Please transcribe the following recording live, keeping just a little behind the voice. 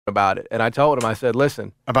about it, and I told him, I said,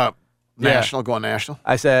 listen. About national, going national?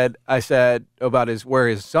 I said about where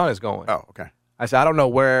his son is going. Oh, okay. I said, I don't know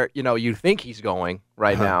where, you think he's going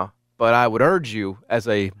right now, but I would urge you as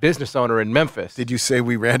a business owner in Memphis. Did you say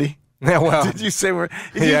we ready? Yeah, well. Did you say you've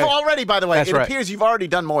already, by the way, it right. appears you've already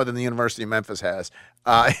done more than the University of Memphis has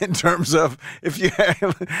in terms of if you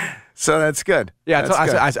so that's good. Yeah,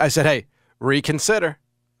 I said, hey, reconsider.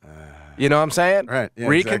 You know what I'm saying? Right. Yeah,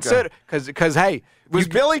 reconsider. Because, hey. Was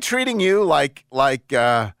Billy treating you like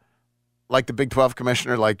the Big 12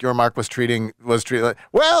 commissioner, like your Mark was treating like,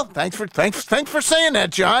 well, thanks for saying that,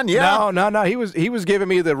 John. Yeah. No. He was giving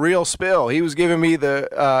me the real spill. He was giving me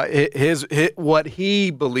the his what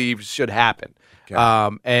he believes should happen.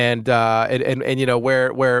 Okay. And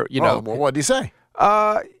where well, what did he say?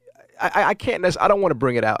 I can't. I don't want to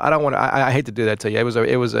bring it out. I don't want to. I hate to do that to you.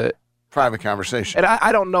 It was a private conversation, and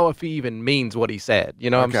I don't know if he even means what he said. You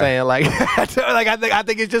know what I'm saying? Like, I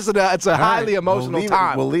think it's just it's a highly emotional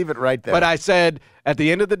time. We'll leave it right there. But I said at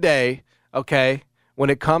the end of the day, okay, when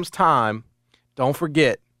it comes time, don't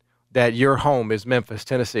forget that your home is Memphis,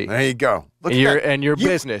 Tennessee. There you go. Look and your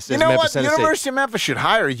business is Memphis, Tennessee. University of Memphis should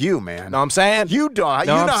hire you, man. Know what I'm saying? You don't. You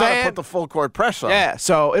know how to put the full court press on. Yeah,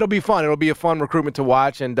 so it'll be fun. It'll be a fun recruitment to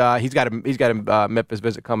watch, and he's got a Memphis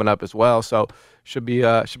visit coming up as well. So should be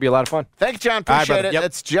a lot of fun. Thank you, John. Appreciate it. Yep.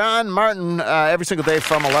 It's John Martin every single day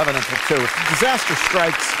from 11 until 2. If disaster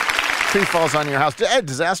strikes, tree falls on your house.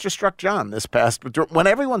 Disaster struck John this past when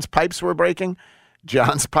everyone's pipes were breaking.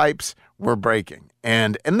 John's pipes were breaking,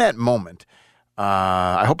 and in that moment.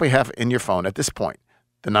 I hope we have in your phone at this point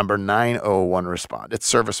the number 901 respond. It's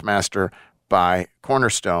Service Master by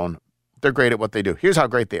Cornerstone. They're great at what they do. Here's how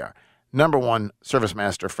great they are. Number one Service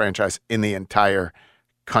Master franchise in the entire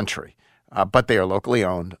country. But they are locally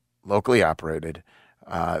owned, locally operated.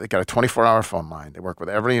 They've got a 24-hour phone line. They work with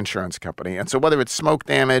every insurance company. And so whether it's smoke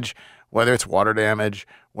damage, whether it's water damage,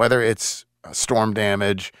 whether it's storm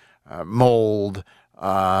damage, mold,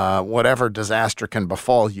 whatever disaster can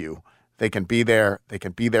befall you, they can be there. They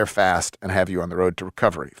can be there fast and have you on the road to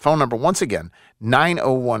recovery. Phone number, once again,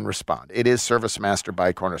 901 respond. It is Service Master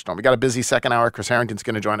by Cornerstone. We got a busy second hour. Chris Herrington's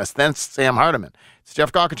going to join us. Then Sam Hardiman. It's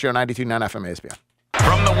Jeff Calkins Show, 92.9 FM ASBN.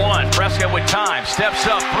 From the one, Prescott with time, steps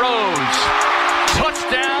up, throws.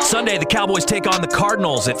 Touchdown. Sunday, the Cowboys take on the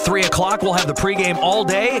Cardinals at 3 o'clock. We'll have the pregame all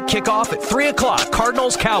day. Kickoff at 3 o'clock.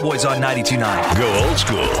 Cardinals, Cowboys on 92.9. Go old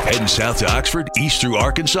school. Heading south to Oxford, east through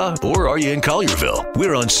Arkansas, or are you in Collierville?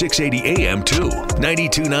 We're on 680 AM too.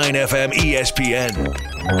 92.9 FM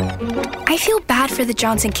ESPN. I feel bad for the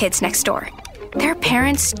Johnson kids next door. Their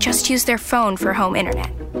parents just use their phone for home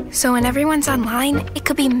internet. So when everyone's online, it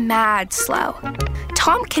could be mad slow.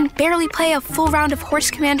 Tom can barely play a full round of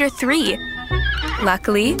Horse Commander 3.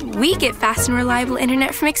 Luckily, we get fast and reliable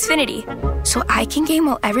internet from Xfinity, so I can game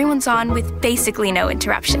while everyone's on with basically no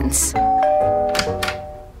interruptions.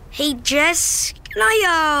 Hey, Jess, can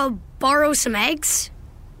I, borrow some eggs?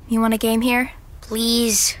 You want a game here?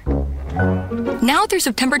 Please. Now through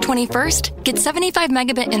September 21st, get 75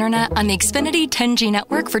 megabit internet on the Xfinity 10G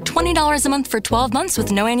network for $20 a month for 12 months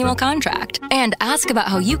with no annual contract. And ask about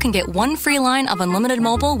how you can get one free line of unlimited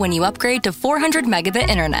mobile when you upgrade to 400 megabit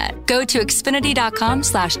internet. Go to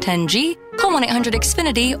Xfinity.com/10G, call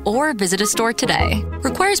 1-800-XFINITY, or visit a store today.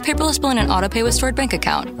 Requires paperless billing and autopay with stored bank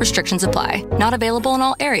account. Restrictions apply. Not available in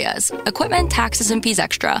all areas. Equipment, taxes, and fees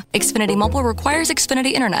extra. Xfinity Mobile requires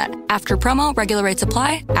Xfinity Internet. After promo, regular rates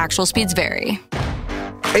apply. Actual speeds vary.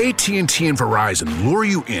 AT&T and Verizon lure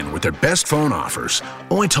you in with their best phone offers,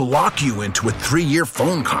 only to lock you into a 3-year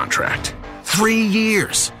phone contract. 3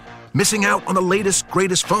 years. Missing out on the latest,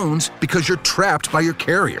 greatest phones because you're trapped by your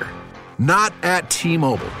carrier. Not at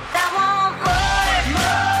T-Mobile.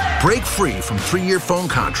 Break free from 3-year phone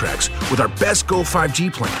contracts with our best Go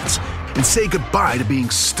 5G plans and say goodbye to being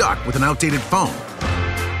stuck with an outdated phone.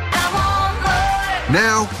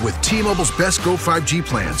 Now, with T-Mobile's best Go 5G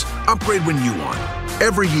plans, upgrade when you want.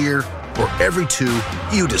 Every year or every 2,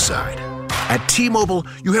 you decide. At T-Mobile,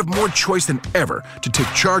 you have more choice than ever to take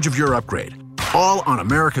charge of your upgrade. All on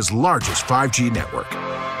America's largest 5G network.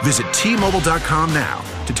 Visit T-Mobile.com now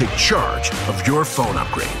to take charge of your phone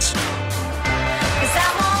upgrades.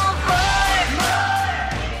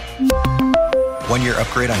 1-year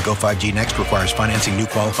upgrade on Go 5G Next requires financing new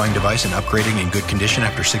qualifying device and upgrading in good condition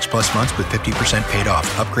after 6+ months with 50% paid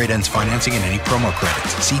off. Upgrade ends financing and any promo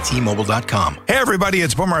credits. See T-Mobile.com. Hey everybody,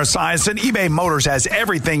 it's Boomer Esiason. eBay Motors has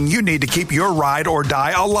everything you need to keep your ride or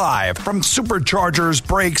die alive. From superchargers,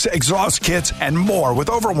 brakes, exhaust kits, and more. With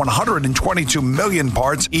over 122 million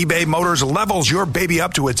parts, eBay Motors levels your baby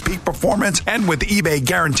up to its peak performance. And with eBay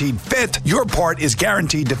Guaranteed Fit, your part is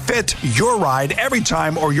guaranteed to fit your ride every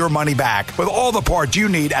time or your money back. With all the parts you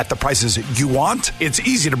need at the prices you want, it's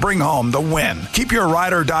easy to bring home the win. Keep your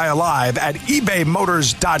ride or die alive at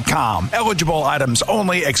ebaymotors.com. Eligible items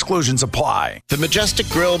only. Exclusions apply. The Majestic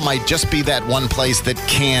Grill might just be that one place that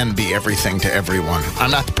can be everything to everyone.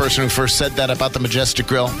 I'm not the person who first said that about the Majestic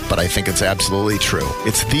Grill, but I think it's absolutely true.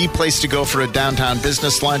 It's the place to go for a downtown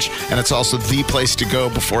business lunch, and it's also the place to go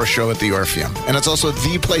before a show at the Orpheum. And it's also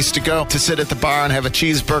the place to go to sit at the bar and have a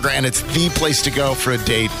cheeseburger, and it's the place to go for a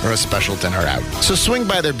date or a special dinner out. So swing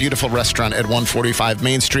by their beautiful restaurant at 145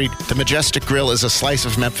 Main Street. The Majestic Grill is a slice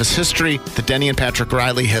of Memphis history that Denny and Patrick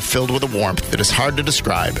Riley have filled with a warmth that is hard to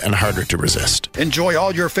describe and harder to resist. Enjoy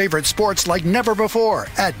all your favorite sports like never before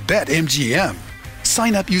at BetMGM.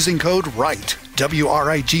 Sign up using code WRIGHT,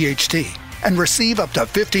 WRIGHT, and receive up to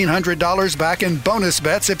 $1,500 back in bonus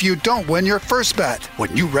bets if you don't win your first bet.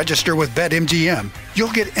 When you register with BetMGM,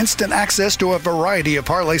 you'll get instant access to a variety of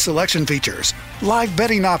parlay selection features, live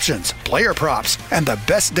betting options, player props, and the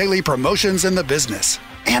best daily promotions in the business.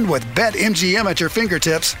 And with BetMGM at your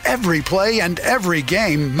fingertips, every play and every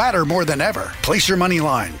game matter more than ever. Place your money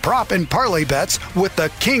line, prop, and parlay bets with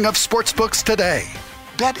the king of sportsbooks today.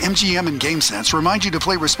 BetMGM and GameSense remind you to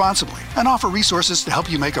play responsibly and offer resources to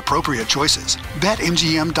help you make appropriate choices.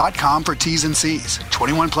 BetMGM.com for T's and C's.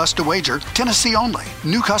 21 plus to wager. Tennessee only.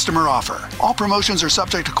 New customer offer. All promotions are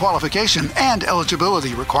subject to qualification and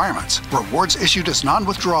eligibility requirements. Rewards issued as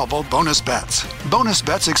non-withdrawable bonus bets. Bonus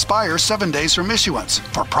bets expire 7 days from issuance.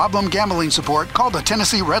 For problem gambling support, call the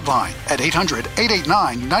Tennessee Red Line at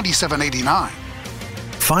 800-889-9789.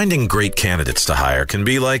 Finding great candidates to hire can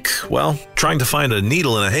be like, well, trying to find a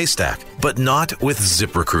needle in a haystack, but not with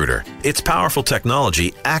ZipRecruiter. Its powerful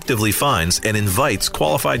technology actively finds and invites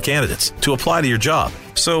qualified candidates to apply to your job.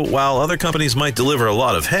 So while other companies might deliver a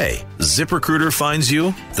lot of hay, ZipRecruiter finds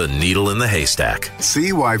you the needle in the haystack.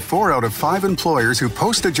 See why 4 out of 5 employers who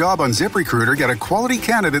post a job on ZipRecruiter get a quality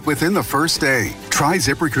candidate within the first day. Try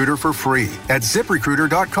ZipRecruiter for free at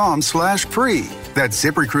ZipRecruiter.com/free. That's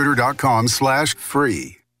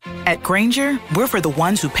ZipRecruiter.com/free. At Grainger, we're for the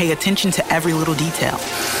ones who pay attention to every little detail.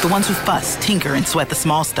 The ones who fuss, tinker, and sweat the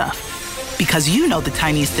small stuff. Because you know the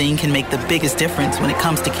tiniest thing can make the biggest difference when it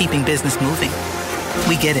comes to keeping business moving.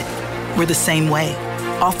 We get it. We're the same way.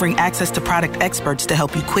 Offering access to product experts to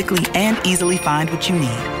help you quickly and easily find what you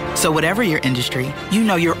need. So whatever your industry, you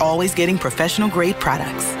know you're always getting professional-grade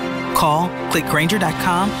products. Call, click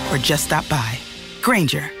Grainger.com, or just stop by.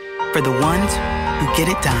 Grainger, for the ones who get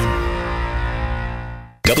it done.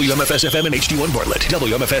 WMFS-FM and HD1 Bartlett.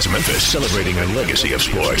 WMFS Memphis, celebrating a legacy of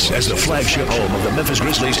sports as the flagship home of the Memphis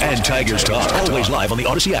Grizzlies and Tigers talk. Always live on the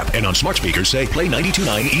Odyssey app and on smart speakers. Say, play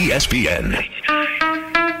 92.9 ESPN.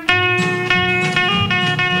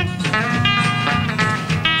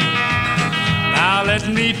 Now let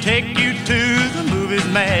me take you to the movies,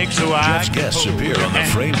 Meg, so Jeff's guests appear on the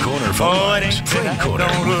Frame Corner phone lines. Frame Corner,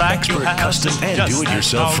 expert custom and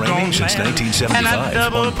do-it-yourself framing since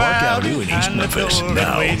 1975 on Park Avenue in East Memphis.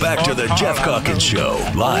 Now, back to the Jeff Calkins Show,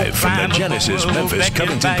 live from the Genesis Memphis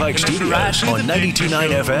Covington Pike Studios on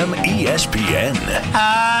 92.9 FM ESPN.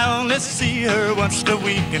 I only see her once a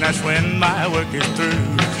week, and that's when my work is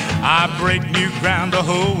through. I break new ground the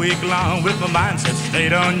whole week long with my mindset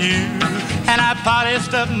stayed on you. And I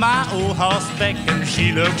polished up my old horseback, and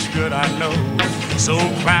she looks good, I know. So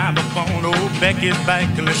climb up on old Becky's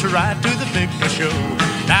back and let's ride to the big show.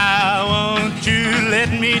 Now won't you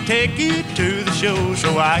let me take you to the show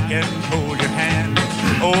so I can hold your hand?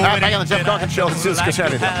 All right, back on the Jeff Calkins Show. This is Chris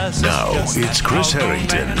Herrington. Now, it's Chris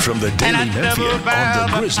Herrington from the Daily Memphian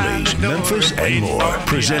on the Grizzlies, Memphis, and more.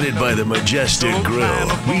 Presented by the Majestic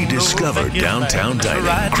Grill. Rediscover downtown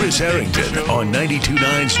dining. Chris Herrington on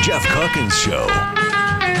 92.9's Jeff Calkins Show.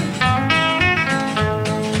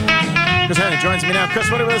 Chris Herrington joins me now.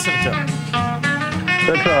 Chris, what are we listening to?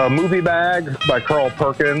 That's a Movie Bag by Carl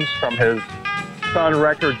Perkins from his Sun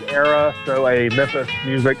Records era. So a Memphis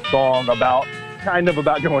music song about going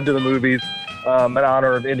to the movies in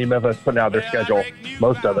honor of Indie Memphis putting out their schedule,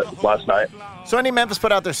 most of it, last night. So Indie Memphis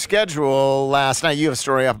put out their schedule last night. You have a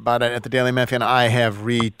story up about it at the Daily Memphian. I have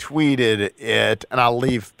retweeted it, and I'll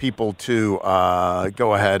leave people to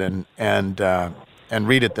go ahead and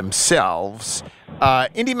read it themselves.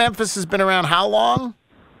 Indie Memphis has been around how long?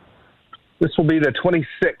 This will be the 26th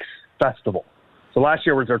festival. So last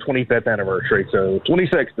year was our 25th anniversary, so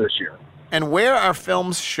 26th this year. And where are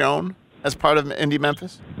films shown as part of Indie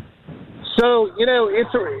Memphis? So,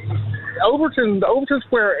 the Overton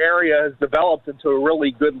Square area has developed into a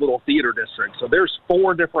really good little theater district. So there's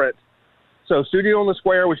 4 different. So Studio on the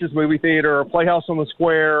Square, which is movie theater, Playhouse on the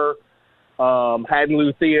Square,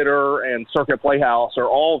 Haddon-Lou Theater, and Circuit Playhouse are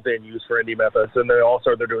all venues for Indie Memphis, and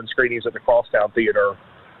they're doing screenings at the Crosstown Theater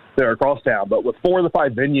there at Crosstown. But with 4 of the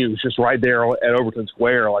 5 venues just right there at Overton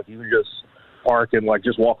Square, like you can just park and like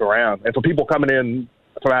just walk around. And for people coming in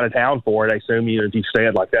from out of town for it, I assume if you stay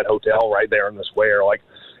at like that hotel right there in the square, like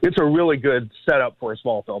it's a really good setup for a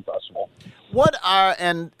small film festival. It's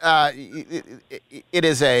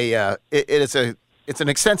an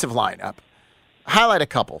extensive lineup. Highlight a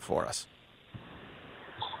couple for us.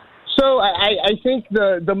 So I think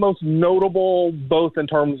the most notable, both in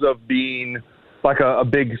terms of being like a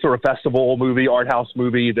big sort of festival movie, art house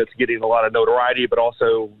movie that's getting a lot of notoriety, but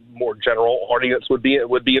also more general audience would be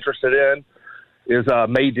interested in, is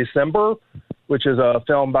May December, which is a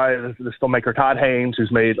film by this filmmaker Todd Haynes,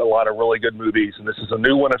 who's made a lot of really good movies, and this is a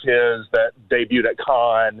new one of his that debuted at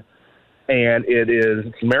Cannes. And it's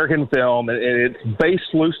an American film, and it's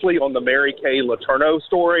based loosely on the Mary Kay Letourneau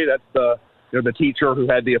story. That's the teacher who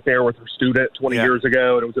had the affair with her student 20 years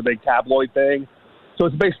ago, and it was a big tabloid thing. So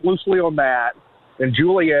it's based loosely on that. And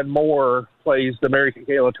Julianne Moore plays the Mary Kay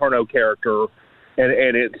Letourneau character,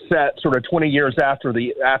 and it's set sort of 20 years after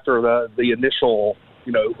the initial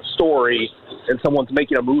story, and someone's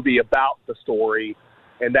making a movie about the story.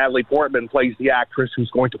 And Natalie Portman plays the actress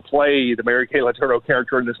who's going to play the Mary Kay Letourneau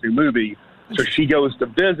character in this new movie. So she goes to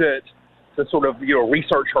visit to sort of,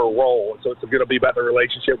 research her role. And so it's going to be about the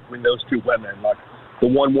relationship between those 2 women, like the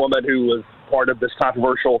one woman who was part of this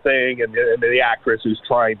controversial thing and the actress who's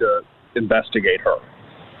trying to investigate her.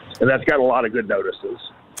 And that's got a lot of good notices.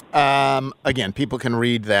 Again, people can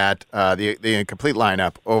read that, the complete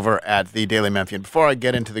lineup over at the Daily Memphian. Before I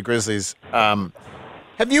get into the Grizzlies,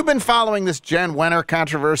 have you been following this Jen Wenner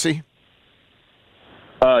controversy?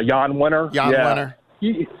 Jan Wenner? Jan Wenner?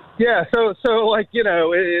 Yeah, so like,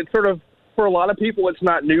 it's sort of, for a lot of people, it's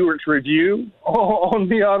not new to review on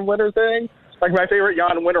the Jan Wenner thing. Like, my favorite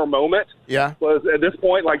Jan Wenner moment was, at this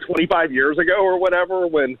point, like 25 years ago or whatever,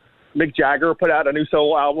 when Mick Jagger put out a new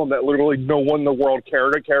solo album that literally no one in the world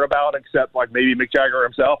cared about except, like, maybe Mick Jagger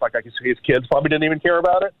himself. Like, I can see his kids probably didn't even care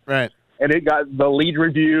about it. Right. And it got the lead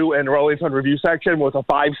review and Rolling Stone review section was a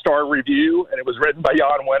 5-star review, and it was written by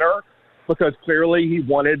Jan Wenner because clearly he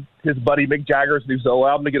wanted his buddy Mick Jagger's new solo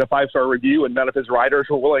album to get a 5-star review, and none of his writers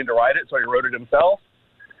were willing to write it, so he wrote it himself.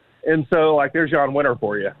 And so, like, there's Jan Wenner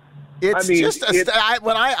for you. It's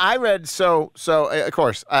when I read, so of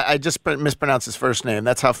course, I just mispronounced his first name.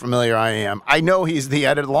 That's how familiar I am. I know he's the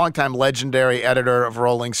longtime legendary editor of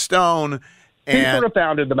Rolling Stone. He sort of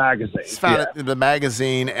founded the magazine. He's founded the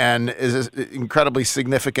magazine and is an incredibly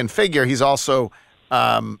significant figure. He's also,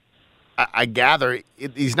 I gather,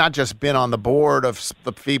 he's not just been on the board of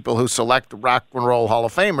the people who select the Rock and Roll Hall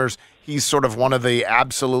of Famers. He's sort of one of the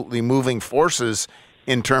absolutely moving forces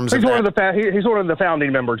in terms of that. He's one of the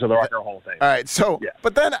founding members of the Rock and Roll Hall of Fame. All right,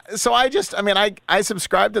 but then, I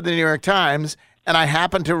subscribed to the New York Times, and I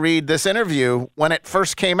happened to read this interview when it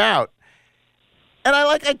first came out. And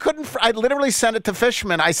I literally sent it to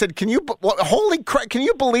Fishman. I said, holy crap, can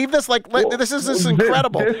you believe this? This is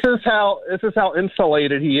incredible. This is how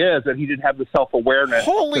insulated he is, that he didn't have the self-awareness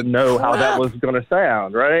to know how that was going to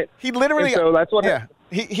sound, right? He literally, and so that's what,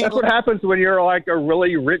 that's what happens when you're like a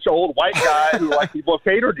really rich old white guy who like people have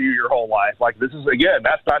catered to you your whole life. Like this is, again,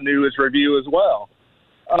 that's not new as review as well.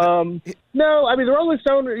 No, I mean, the Rolling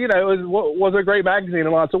Stone, was a great magazine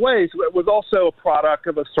in lots of ways. It was also a product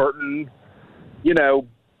of a certain,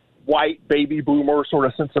 white baby boomer sort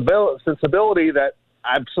of sensibility that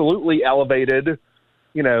absolutely elevated,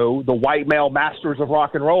 the white male masters of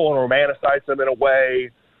rock and roll and romanticized them in a way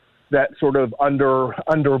that sort of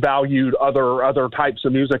undervalued other types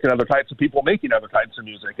of music and other types of people making other types of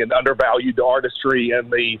music, and undervalued the artistry and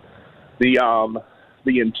the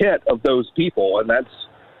intent of those people. And that's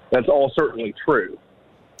all certainly true.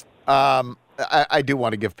 I do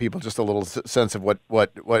want to give people just a little sense of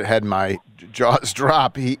what had my jaws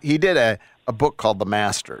drop. He did a book called The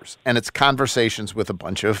Masters, and it's conversations with a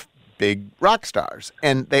bunch of big rock stars,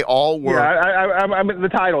 and they all were. Yeah, I mean, the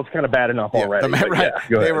title's kind of bad enough already. Right.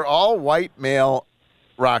 They were all white male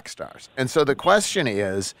rock stars, and so the question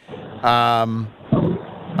is, why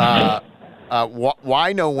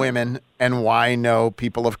no women and why no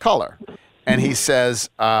people of color? And he says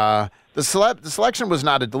the selection was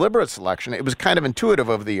not a deliberate selection. It was kind of intuitive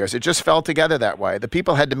over the years. It just fell together that way. The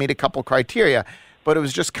people had to meet a couple criteria, but it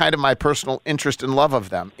was just kind of my personal interest and love of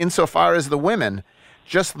them. Insofar as the women,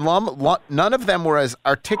 just none of them were as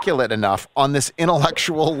articulate enough on this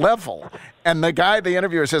intellectual level. And the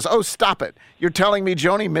interviewer says, "Oh, stop it. You're telling me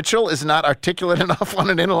Joni Mitchell is not articulate enough on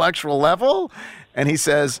an intellectual level?" And he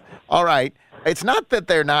says, "All right, it's not that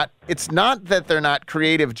they're not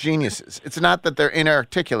creative geniuses. It's not that they're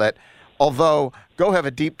inarticulate, although go have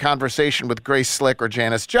a deep conversation with Grace Slick or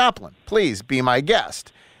Janis Joplin. Please be my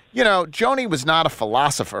guest." You know, Joni was not a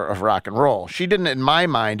philosopher of rock and roll. She didn't, in my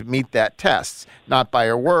mind, meet that test. Not by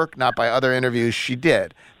her work, not by other interviews she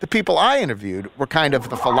did. The people I interviewed were kind of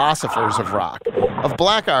the philosophers of rock. Of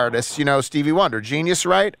black artists, you know, Stevie Wonder, genius,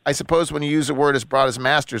 right? I suppose when you use a word as broad as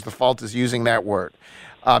Masters, the fault is using that word.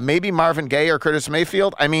 Maybe Marvin Gaye or Curtis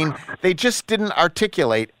Mayfield. I mean, they just didn't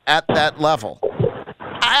articulate at that level.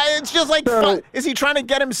 It's just like, is he trying to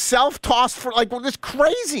get himself tossed for like this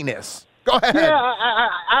craziness? Go ahead. Yeah,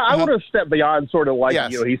 I would have stepped beyond sort of like,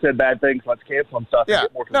 you know, he said bad things, let's cancel him stuff and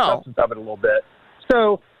get more to the substance of it a little bit.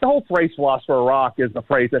 So the whole phrase philosopher of rock is the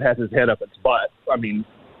phrase that has his head up its butt. I mean,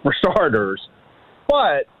 for starters.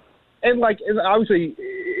 But, and obviously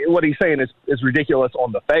what he's saying is ridiculous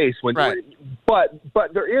on the face. But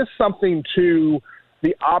there is something to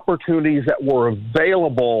the opportunities that were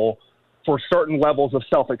available for certain levels of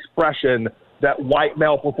self-expression that white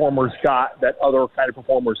male performers got that other kind of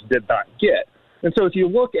performers did not get. And so if you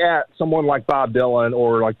look at someone like Bob Dylan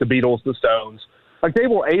or like the Beatles, the Stones, like Bob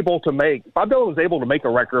Dylan was able to make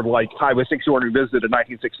a record like Highway 61 Revisited in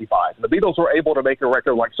 1965. And the Beatles were able to make a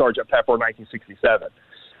record like Sgt. Pepper in 1967.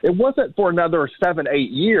 It wasn't for another 7-8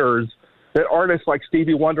 years that artists like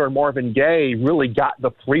Stevie Wonder and Marvin Gaye really got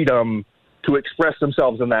the freedom to express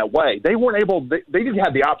themselves in that way. They weren't able, they didn't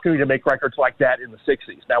have the opportunity to make records like that in the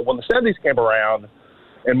 60s. Now, when the 70s came around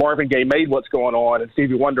and Marvin Gaye made What's Going On and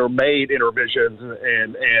Stevie Wonder made Intervisions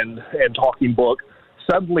and Talking Book,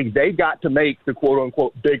 suddenly they got to make the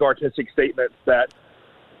quote-unquote big artistic statements that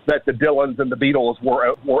the Dylans and the Beatles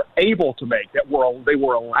were able to make, they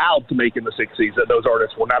were allowed to make in the 60s, that those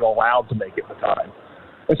artists were not allowed to make at the time.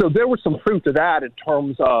 And so there was some truth to that in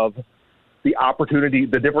terms of the opportunity,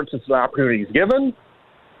 the differences in opportunities given.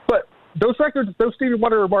 But those records, those Stevie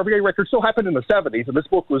Wonder and Marvin Gaye records still happened in the 70s, and this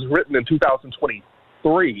book was written in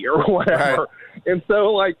 2023 or whatever. Right. And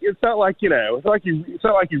so, it's not like you wrote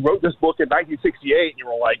this book in 1968 and you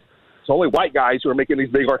were like, it's only white guys who are making these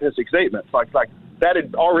big artistic statements. Like that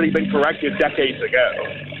had already been corrected decades ago.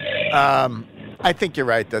 I think you're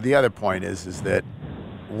right, though. The other point is that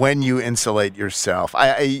when you insulate yourself,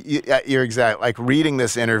 you're exactly like reading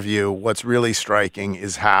this interview. What's really striking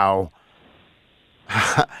is how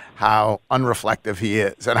unreflective he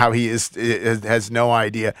is, and how he has no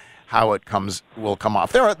idea how it will come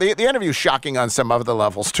off. The interview is shocking on some other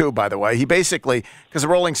levels too. By the way, he basically, because the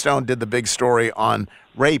Rolling Stone did the big story on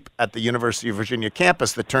rape at the University of Virginia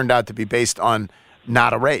campus that turned out to be based on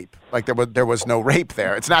not a rape. Like there was no rape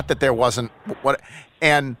there. It's not that there wasn't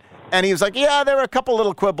And he was like, yeah, there were a couple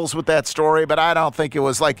little quibbles with that story, but I don't think it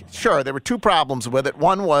was like, sure, there were two problems with it.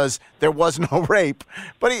 One was there was no rape,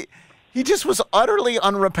 but he just was utterly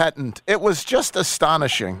unrepentant. It was just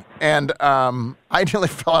astonishing. And I nearly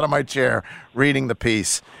fell out of my chair reading the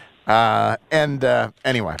piece.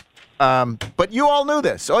 Anyway, but you all knew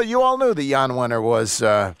this. Oh, you all knew that Jan Wenner was,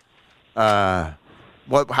 how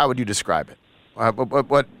would you describe it?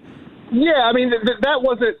 What? Yeah, I mean, that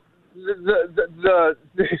wasn't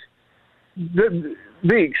the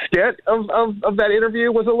extent of that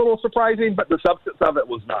interview was a little surprising, but the substance of it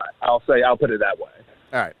was not. I'll put it that way.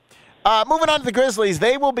 All right. Moving on to the Grizzlies,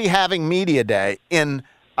 they will be having Media Day in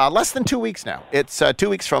less than 2 weeks now. It's 2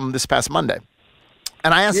 weeks from this past Monday.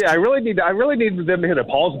 And I asked, I really need them to hit a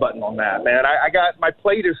pause button on that, man. I got my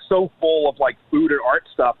plate is so full of like food and art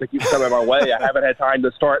stuff that keeps coming my way. I haven't had time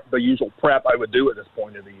to start the usual prep I would do at this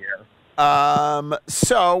point of the year. Then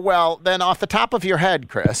off the top of your head,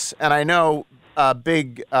 Chris, and I know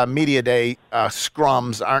big Media Day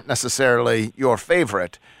scrums aren't necessarily your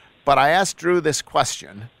favorite, but I asked Drew this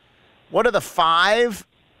question. What are the 5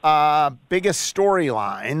 biggest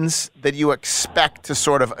storylines that you expect to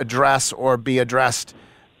sort of address or be addressed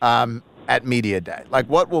at Media Day? Like,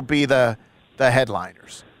 what will be the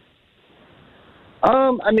headliners?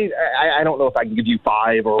 I mean, I don't know if I can give you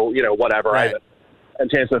 5 or, whatever. Right. I haven't had a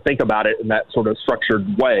chance to think about it in that sort of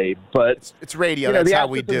structured way. But it's radio. That's how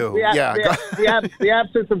we do. The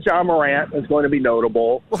absence of John Morant is going to be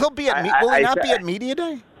notable. Will he not be at Media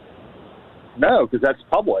Day? No, because that's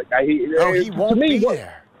public. He won't be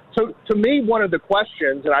there. So to me, one of the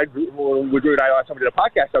questions, and when Drew and I last time we did a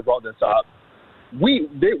podcast, I brought this up. We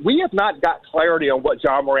have not got clarity on what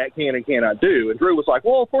John Morant can and cannot do. And Drew was like,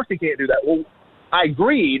 well, of course he can't do that. Well, I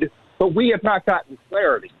agreed, but we have not gotten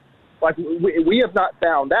clarity. Like, we have not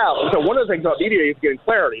found out. So one of the things about media is getting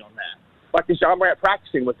clarity on that. Like, is John Morant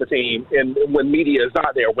practicing with the team when media is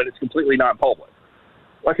not there, when it's completely not public?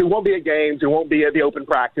 Like, he won't be at games. He won't be at the open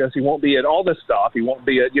practice. He won't be at all this stuff. He won't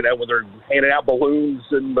be at, when they're handing out balloons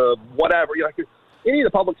and whatever. Like, any of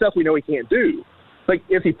the public stuff we know he can't do. Like,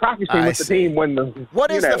 is he practicing with the team when the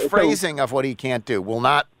What is the phrasing of what he can't do?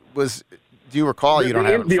 Do you recall? You don't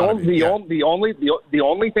have it in front of you. The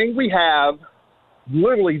only thing we have,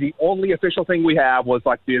 literally the only official thing we have, was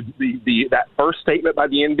like that first statement by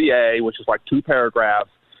the NBA, which is like 2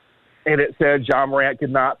 paragraphs, and it said John Morant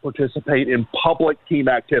could not participate in public team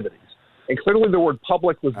activities. And clearly the word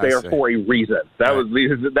public was there for a reason. That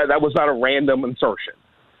was not a random insertion.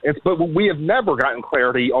 But we have never gotten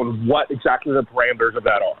clarity on what exactly the parameters of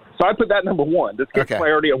that are. So I put that number 1. Let's get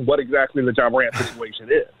clarity on what exactly the John Morant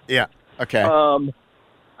situation is. Yeah. Okay.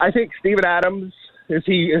 I think Steven Adams, is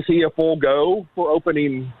he a full go for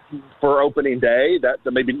opening day? That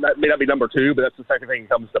may not be number 2, but that's the second thing that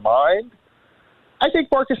comes to mind. I think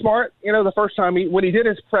Marcus Smart, the first time when he did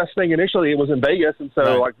his press thing initially, it was in Vegas, and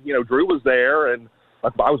so Drew was there, and I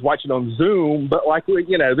was watching on Zoom. But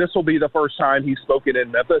this will be the first time he's spoken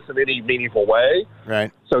in Memphis in any meaningful way.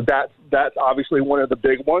 Right. So that's obviously one of the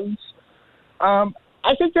big ones.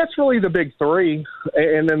 I think that's really the big 3,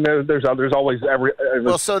 and then there's always every.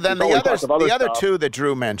 Well, so then the other 2 that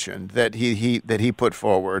Drew mentioned that he put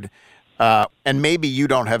forward, and maybe you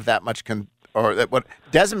don't have that much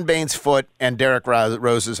Desmond Bane's foot and Derrick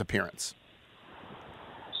Rose's appearance.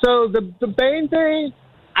 So the Bane thing,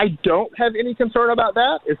 I don't have any concern about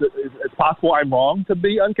that. It's possible I'm wrong to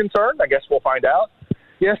be unconcerned. I guess we'll find out.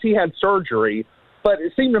 Yes, he had surgery, but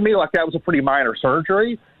it seemed to me like that was a pretty minor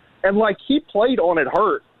surgery. And, he played on it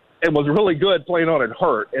hurt and was really good playing on it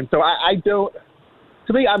hurt. And so I don't –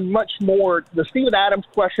 to me, I'm much more – the Steven Adams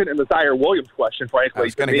question and the Zaire Williams question, frankly, I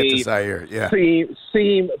was going to get to Zaire, yeah.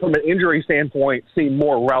 Seem, from an injury standpoint, seem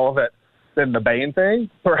more relevant than the Bane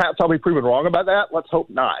thing. Perhaps I'll be proven wrong about that. Let's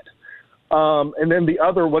hope not. And then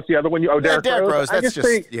what's the other one? Derrick Rose. That's just.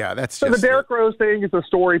 So the Derrick Rose thing is a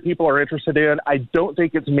story people are interested in. I don't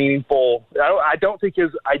think it's meaningful. I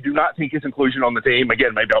do not think his inclusion on the team.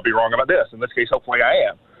 Again, maybe I'll be wrong about this. In this case, hopefully I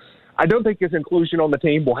am. I don't think his inclusion on the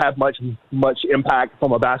team will have much impact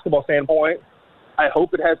from a basketball standpoint. I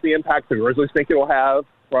hope it has the impact the Grizzlies think it will have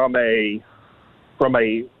from a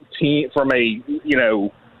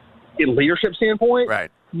leadership standpoint. Right.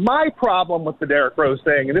 My problem with the Derrick Rose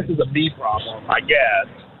thing, and this is a me problem, I guess.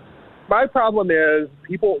 My problem is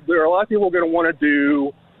there are a lot of people going to want to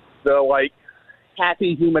do the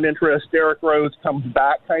happy human interest, Derrick Rose comes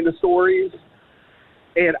back kind of stories.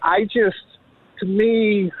 And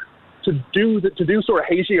to do sort of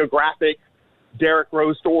hagiographic Derrick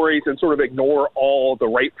Rose stories and sort of ignore all the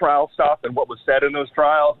rape trial stuff and what was said in those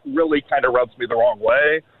trials really kind of rubs me the wrong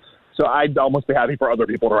way. So I'd almost be happy for other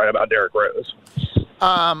people to write about Derrick Rose.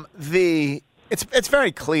 It's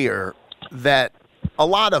very clear that a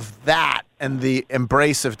lot of that and the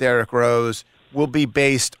embrace of Derrick Rose will be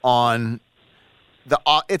based on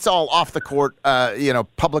it's all off the court,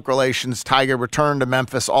 public relations, Tiger return to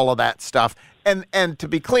Memphis, all of that stuff. And to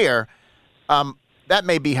be clear, that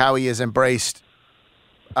may be how he is embraced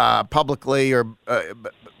publicly or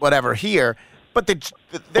whatever here. But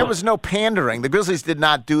there was no pandering. The Grizzlies did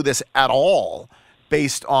not do this at all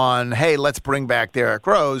based on, hey, let's bring back Derrick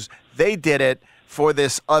Rose. They did it for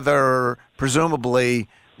this other, presumably,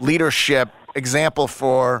 leadership example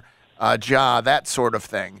for Ja, that sort of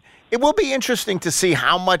thing. It will be interesting to see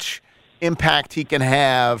how much impact he can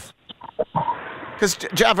have, because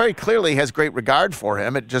Ja very clearly has great regard for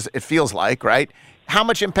him. It feels like, right? How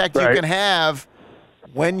much impact you can have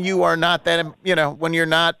when you are not when you're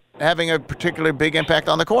not having a particularly big impact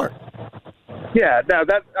on the court. Yeah, no,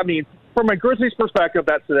 from a Grizzlies perspective,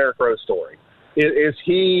 that's the Derrick Rose story. Is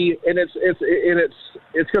he? And it's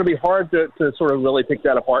going to be hard to sort of really pick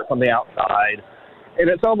that apart from the outside. And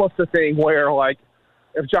it's almost a thing where,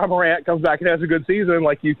 if John Morant comes back and has a good season,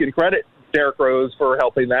 you can credit Derrick Rose for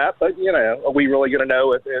helping that. But are we really going to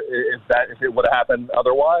know if it would have happened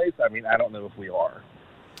otherwise? I don't know if we are.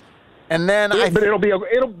 And then it'll be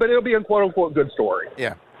a quote unquote good story.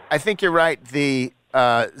 Yeah, I think you're right. The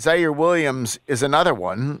Zaire Williams is another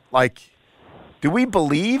one. Do we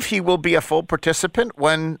believe he will be a full participant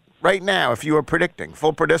right now, if you were predicting,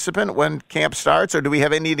 full participant when camp starts, or do we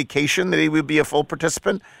have any indication that he would be a full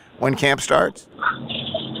participant when camp starts?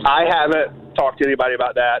 I haven't talked to anybody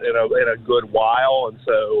about that in a good while, and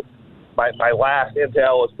so my last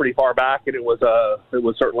intel is pretty far back, and it was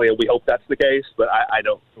certainly we hope that's the case, but I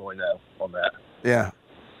don't really know on that. Yeah.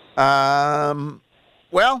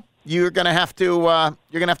 Well, you're gonna have to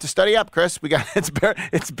study up, Chris.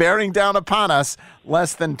 It's bearing down upon us.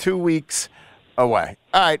 Less than 2 weeks away.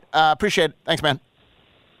 All right, appreciate it. Thanks, man.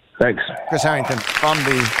 Thanks. Chris Herrington from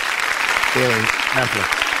the Daily Memphis.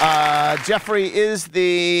 Jeffrey, is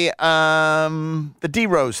the D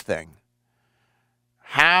Rose thing?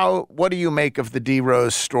 What do you make of the D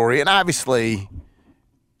Rose story? And obviously,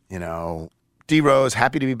 D Rose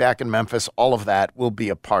happy to be back in Memphis. All of that will be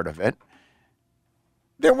a part of it.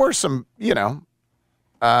 There were some,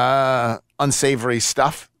 unsavory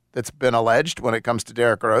stuff that's been alleged when it comes to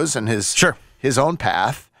Derrick Rose and his own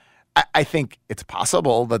path. I think it's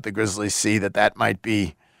possible that the Grizzlies see that might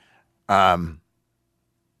be. Are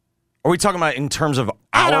we talking about in terms of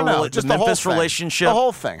just the Memphis relationship? The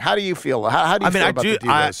whole thing. How do you feel? How do you feel about the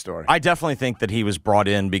D-Rose story? I definitely think that he was brought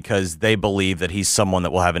in because they believe that he's someone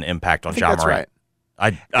that will have an impact on Ja Morant. That's right.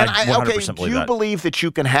 I 100% believe that. Do you believe that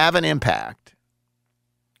you can have an impact?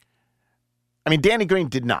 I mean, Danny Green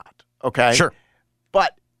did not, okay? Sure.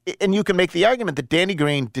 And you can make the argument that Danny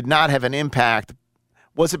Green did not have an impact.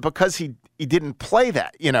 Was it because he didn't play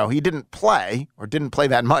that? He didn't play or didn't play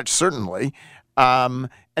that much, certainly. And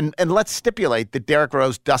let's stipulate that Derrick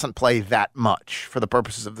Rose doesn't play that much for the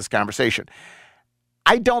purposes of this conversation.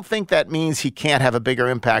 I don't think that means he can't have a bigger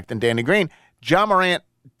impact than Danny Green. Ja Morant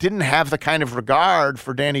didn't have the kind of regard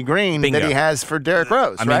for Danny Green that he has for Derrick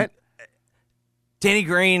Rose, right? Danny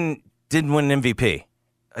Green didn't win an MVP.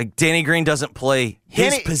 Like, Danny Green doesn't play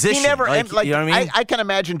his position. He never, you know what I mean? I can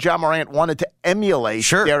imagine Ja Morant wanted to emulate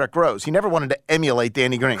Derrick Rose. He never wanted to emulate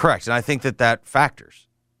Danny Green. Correct, and I think that factors.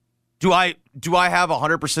 Do I have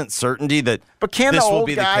 100% certainty that But can this the will old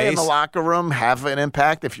be guy the case? in the locker room have an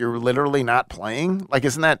impact if you're literally not playing? Like,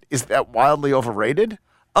 is that wildly overrated?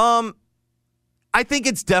 I think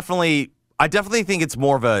it's definitely. I definitely think it's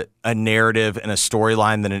more of a narrative and a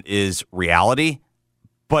storyline than it is reality.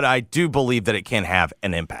 But I do believe that it can have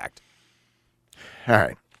an impact. All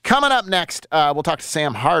right. Coming up next, we'll talk to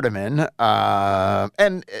Sam Hardiman,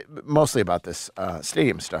 and mostly about this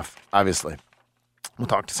stadium stuff, obviously. We'll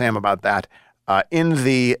talk to Sam about that in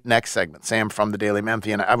the next segment. Sam from the Daily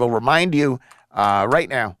Memphian. I will remind you right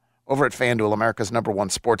now, over at FanDuel, America's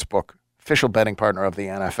 #1 sportsbook, official betting partner of the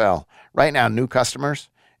NFL. Right now, new customers,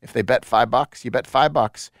 if they bet $5, you bet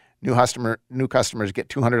 $5. New customers get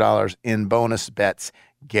 $200 in bonus bets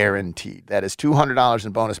guaranteed. That is $200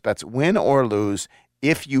 in bonus bets, win or lose,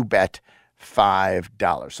 if you bet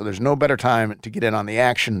 $5. So there's no better time to get in on the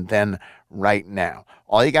action than right now.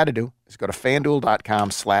 All you got to do is go to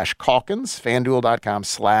FanDuel.com/Calkins,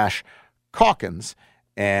 FanDuel.com/Calkins,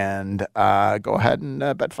 and go ahead and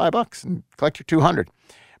bet $5 and collect your $200.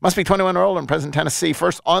 Must be 21 or older and present in Tennessee.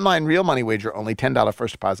 First online real money wager, only $10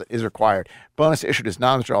 first deposit is required. Bonus issued is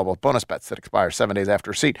non-withdrawable. Bonus bets that expire 7 days after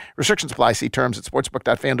receipt. Restrictions apply. See terms at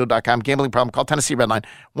sportsbook.fanduel.com. Gambling problem? Call Tennessee Redline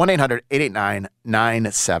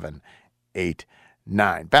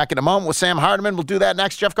 1-800-889-9789. Back in a moment with Sam Hardiman. We'll do that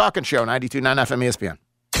next. Jeff Calkins Show, 92.9 FM ESPN.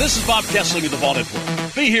 This is Bob Kessling of the Ball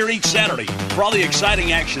Network. Be here each Saturday for all the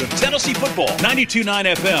exciting action of Tennessee football. 92.9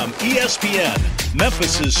 FM, ESPN,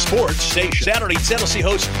 Memphis' sports station. Saturday, Tennessee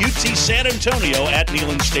hosts UT San Antonio at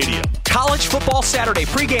Neyland Stadium. College football Saturday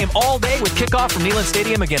pregame all day with kickoff from Neyland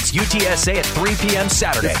Stadium against UTSA at 3 p.m.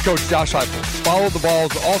 Saturday. This is Coach Josh Heupel. Follow the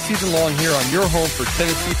Balls all season long here on your home for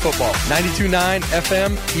Tennessee football. 92.9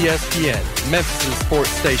 FM, ESPN, Memphis' sports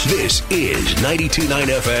station. This is 92.9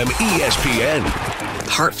 FM, ESPN.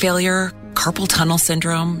 Heart failure, carpal tunnel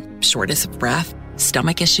syndrome, shortness of breath,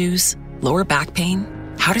 stomach issues, lower back pain.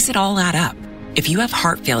 How does it all add up? If you have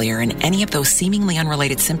heart failure and any of those seemingly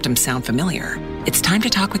unrelated symptoms sound familiar, it's time to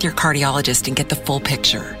talk with your cardiologist and get the full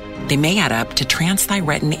picture. They may add up to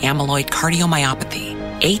transthyretin amyloid cardiomyopathy.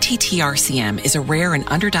 ATTR-CM is a rare and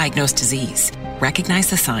underdiagnosed disease. Recognize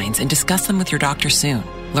the signs and discuss them with your doctor soon.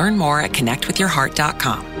 Learn more at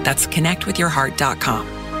connectwithyourheart.com. That's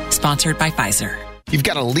connectwithyourheart.com. Sponsored by Pfizer. You've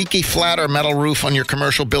got a leaky flat or metal roof on your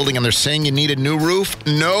commercial building and they're saying you need a new roof?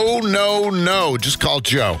 No. Just call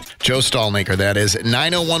Joe. Joe Stallmaker, that is.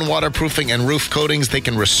 901 Waterproofing and Roof Coatings. They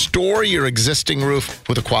can restore your existing roof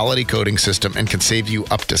with a quality coating system and can save you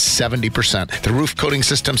up to 70%. The roof coating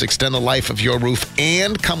systems extend the life of your roof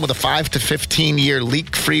and come with a 5 to 15-year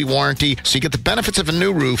leak-free warranty, so you get the benefits of a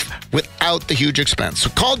new roof without the huge expense. So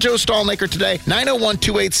call Joe Stallnaker today,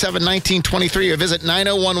 901-287-1923, or visit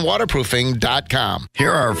 901waterproofing.com.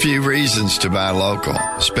 Here are a few reasons to buy local,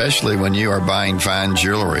 especially when you are buying fine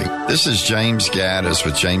jewelry. This is James Gaddis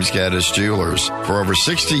with James Gaddis Jewelers. For over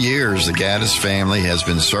 60 years, the Gaddis family has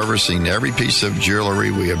been servicing every piece of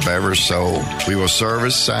jewelry we have ever sold. We will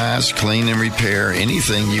service, size, clean, and repair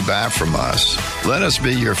anything you buy from us. Let us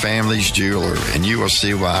be your family's jeweler, and you will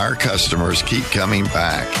see why our customers keep coming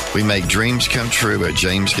back. We make dreams come true at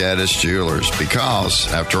James Gaddis Jewelers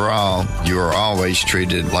because, after all, you are always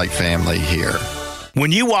treated like family here.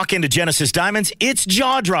 When you walk into Genesis Diamonds, it's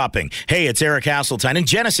jaw-dropping. Hey, it's Eric Hasseltine, and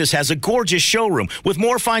Genesis has a gorgeous showroom with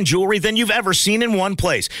more fine jewelry than you've ever seen in one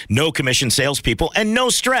place. No commission salespeople and no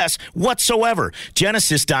stress whatsoever.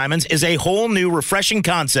 Genesis Diamonds is a whole new, refreshing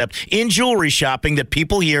concept in jewelry shopping that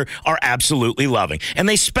people here are absolutely loving. And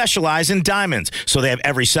they specialize in diamonds, so they have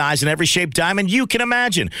every size and every shape diamond you can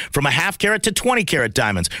imagine, from a half-carat to 20-carat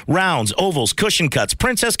diamonds, rounds, ovals, cushion cuts,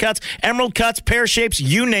 princess cuts, emerald cuts, pear shapes,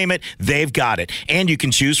 you name it, they've got it. And you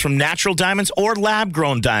can choose from natural diamonds or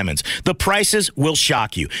lab-grown diamonds. The prices will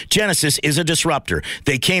shock you. Genesis is a disruptor.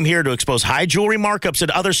 They came here to expose high jewelry markups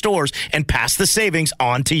at other stores and pass the savings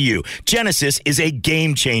on to you. Genesis is a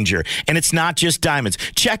game changer, and it's not just diamonds.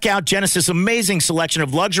 Check out Genesis' amazing selection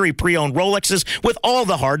of luxury pre-owned Rolexes with all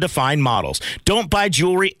the hard-to-find models. Don't buy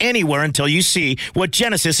jewelry anywhere until you see what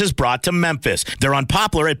Genesis has brought to Memphis. They're on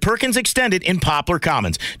Poplar at Perkins Extended in Poplar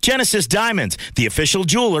Commons. Genesis Diamonds, the official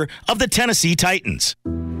jeweler of the Tennessee Titans.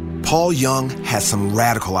 Paul Young has some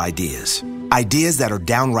radical ideas that are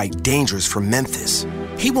downright dangerous for Memphis.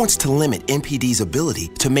 He wants to limit MPD's ability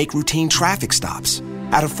to make routine traffic stops.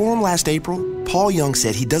 At a forum last April, Paul Young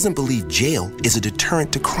said he doesn't believe jail is a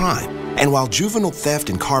deterrent to crime. And while juvenile theft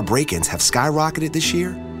and car break-ins have skyrocketed this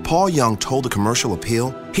year, Paul Young told a commercial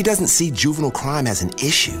appeal he doesn't see juvenile crime as an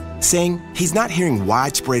issue, saying he's not hearing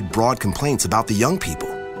widespread broad complaints about the young people.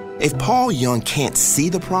 If Paul Young can't see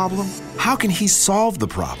the problem, how can he solve the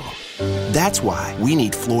problem? That's why we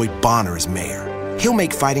need Floyd Bonner as mayor. He'll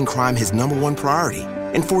make fighting crime his #1 priority,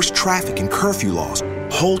 enforce traffic and curfew laws,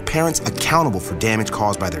 hold parents accountable for damage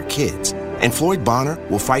caused by their kids. And Floyd Bonner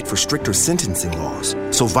will fight for stricter sentencing laws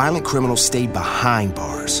so violent criminals stay behind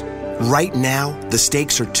bars. Right now, the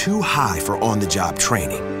stakes are too high for on-the-job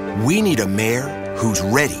training. We need a mayor who's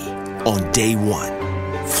ready on day one.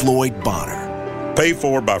 Floyd Bonner. Paid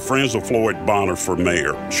for by Friends of Floyd Bonner for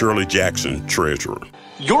mayor. Shirley Jackson, treasurer.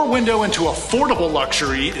 Your window into affordable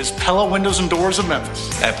luxury is Pella Windows and Doors of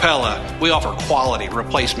Memphis. At Pella, we offer quality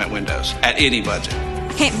replacement windows at any budget.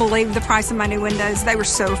 I can't believe the price of my new windows. They were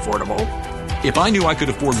so affordable. If I knew I could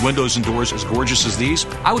afford windows and doors as gorgeous as these,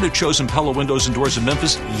 I would have chosen Pella Windows and Doors of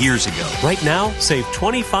Memphis years ago. Right now, save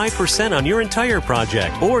 25% on your entire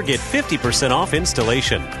project or get 50% off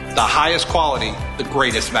installation. The highest quality, the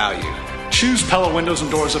greatest value. Choose Pella Windows and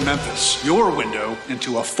Doors of Memphis, your window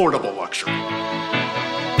into affordable luxury.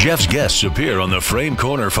 Jeff's guests appear on the Frame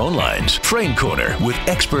Corner phone lines. Frame Corner, with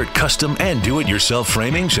expert custom and do-it-yourself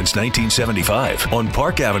framing since 1975 on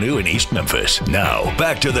Park Avenue in East Memphis. Now,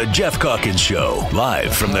 back to the Jeff Calkins Show,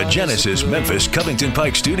 live from the Genesis Memphis Covington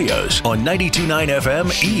Pike Studios on 92.9 FM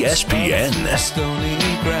ESPN. Stony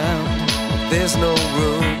ground, there's no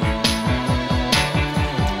room,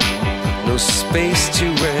 no space to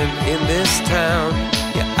rent in this town.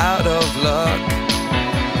 You're out of luck.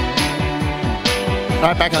 All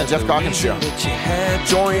right, back on the Jeff Calkins Show.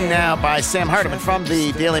 Joined now by Sam Hardiman from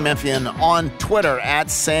the Daily Memphian on Twitter at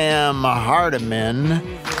Sam Hardiman.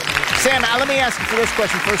 Sam, let me ask you for this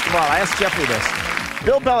question first of all. I asked Jeffrey this.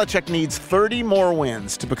 Bill Belichick needs 30 more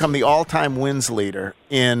wins to become the all-time wins leader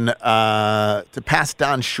to pass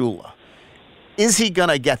Don Shula. Is he going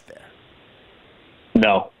to get there?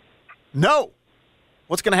 No. No.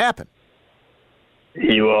 What's going to happen?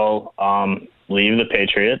 He will leave the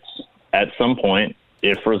Patriots at some point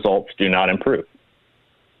if results do not improve.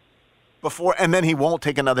 And then he won't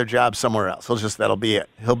take another job somewhere else. That'll be it.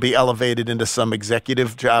 He'll be elevated into some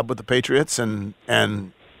executive job with the Patriots, and I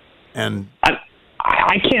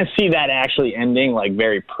can't see that actually ending like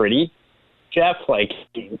very pretty, Jeff. Like,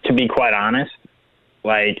 to be quite honest,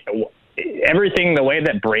 like everything the way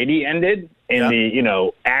that Brady ended and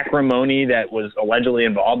the acrimony that was allegedly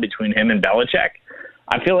involved between him and Belichick.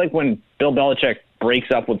 I feel like when Bill Belichick breaks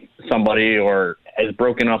up with somebody or has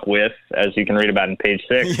broken up with, as you can read about in page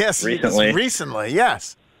 6 recently,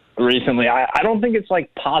 I don't think it's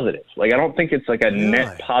like positive. Like, I don't think it's like a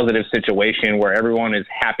net positive situation where everyone is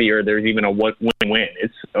happy or there's even a win-win.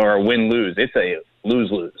 Or a win-lose. It's a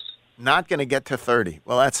lose-lose. Not going to get to 30.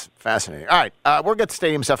 Well, that's fascinating. All right, we'll get to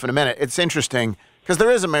stadium stuff in a minute. It's interesting because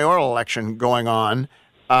there is a mayoral election going on.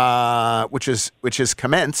 which is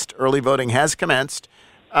commenced. Early voting has commenced.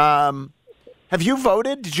 Have you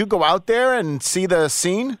voted? Did you go out there and see the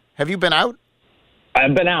scene? Have you been out?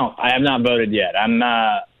 I've been out. I have not voted yet.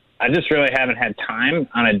 I just really haven't had time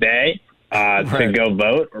on a day to go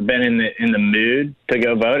vote or been in the mood to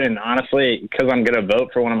go vote. And honestly, because I'm going to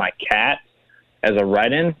vote for one of my cats as a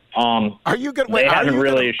write-in, are you good? They haven't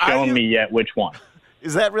really shown me yet which one.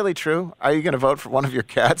 Is that really true? Are you going to vote for one of your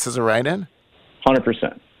cats as a write-in?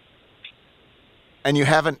 100%. And you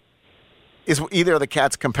haven't? Is either of the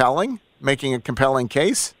cats compelling? Making a compelling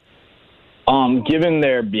case? Given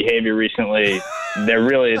their behavior recently,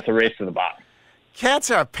 it's a race to the bottom.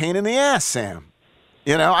 Cats are a pain in the ass, Sam.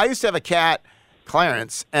 You know, I used to have a cat,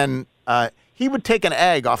 Clarence, and he would take an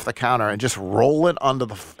egg off the counter and just roll it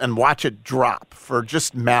and watch it drop for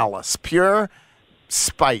just malice, pure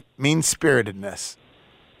spite, mean-spiritedness.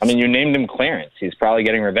 I mean, you named him Clarence. He's probably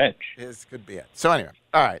getting revenge. This could be it. So anyway,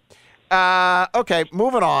 all right. Okay,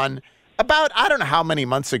 moving on. About, I don't know how many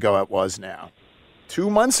months ago it was now.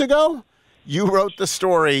 2 months ago? You wrote the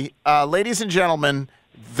story, ladies and gentlemen,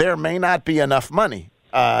 there may not be enough money.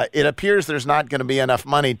 It appears there's not going to be enough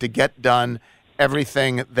money to get done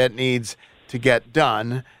everything that needs to get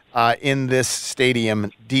done in this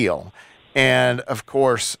stadium deal. And, of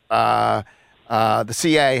course, the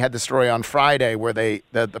CA had the story on Friday where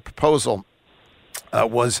the proposal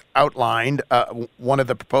was outlined. One of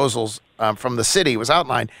the proposals from the city was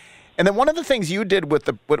outlined. And then one of the things you did with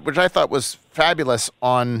which I thought was fabulous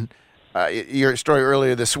on your story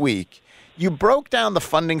earlier this week, you broke down the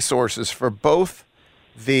funding sources for both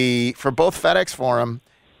FedEx Forum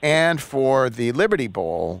and for the Liberty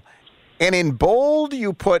Bowl, and in bold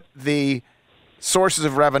you put the sources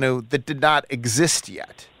of revenue that did not exist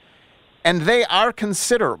yet, and they are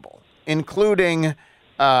considerable, including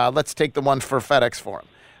let's take the one for FedEx Forum.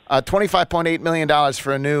 $25.8 million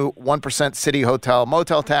for a new 1% city hotel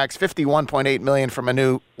motel tax, $51.8 million from a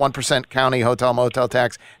new 1% county hotel motel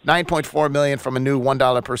tax, $9.4 million from a new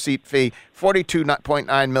 $1 per seat fee,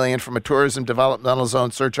 $42.9 million from a tourism developmental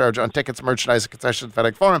zone surcharge on tickets, merchandise, and concessions at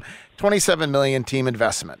FedEx Forum, $27 million team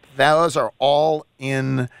investment. Those are all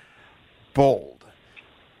in bold.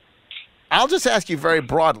 I'll just ask you very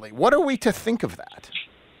broadly, what are we to think of that?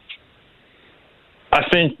 I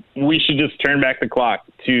think we should just turn back the clock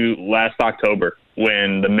to last October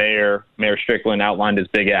when the Mayor Strickland outlined his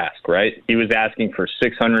big ask, right? He was asking for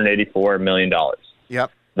 $684 million.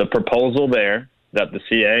 Yep. The proposal there that the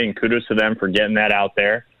CA, and kudos to them for getting that out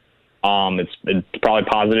there, it's probably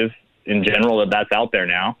positive in general that that's out there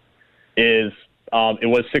now, is it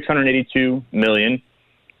was $682 million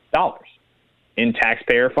in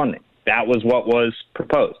taxpayer funding. That was what was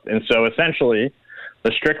proposed. And so essentially,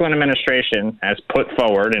 the Strickland administration has put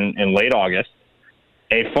forward in late August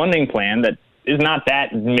a funding plan that is not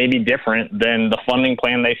that maybe different than the funding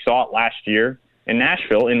plan they sought last year in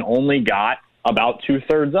Nashville and only got about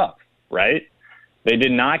 2/3 of, right? They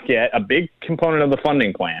did not get a big component of the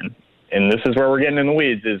funding plan, and this is where we're getting in the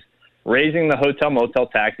weeds, is raising the hotel motel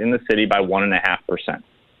tax in the city by 1.5%.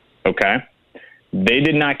 Okay? They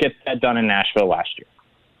did not get that done in Nashville last year.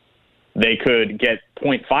 They could get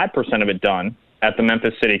 0.5% of it done at the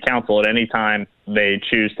Memphis City Council at any time they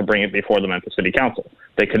choose to bring it before the Memphis City Council.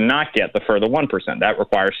 They could not get the further 1%. That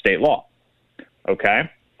requires state law. Okay?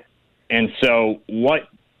 And so what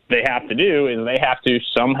they have to do is they have to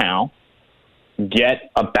somehow get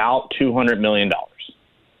about $200 million.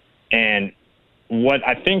 And what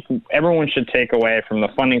I think everyone should take away from the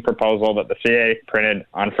funding proposal that the CA printed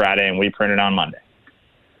on Friday and we printed on Monday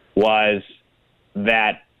was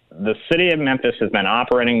that the city of Memphis has been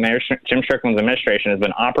operating, Mayor Jim Strickland's administration has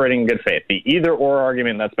been operating in good faith. The either-or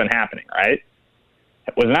argument that's been happening, right,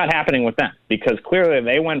 it was not happening with them because clearly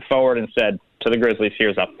they went forward and said to the Grizzlies,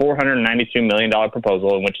 here's a $492 million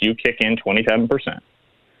proposal in which you kick in 27%.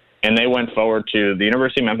 And they went forward to the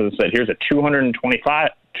University of Memphis and said, here's a $220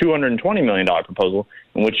 million proposal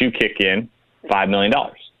in which you kick in $5 million.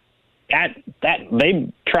 That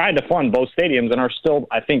they tried to fund both stadiums and are still,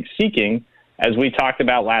 I think, seeking, as we talked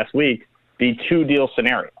about last week, the two-deal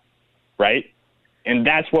scenario, right? And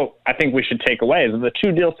that's what I think we should take away, is that the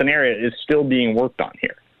two-deal scenario is still being worked on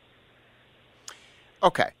here.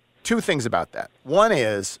 Okay, two things about that. One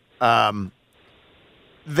is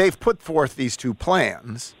they've put forth these two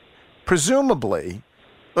plans. Presumably,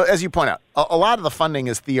 as you point out, a lot of the funding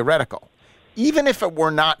is theoretical. Even if it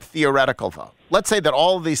were not theoretical, though, let's say that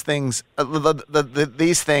all of these things,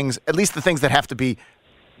 these things, at least the things that have to be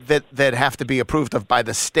that have to be approved of by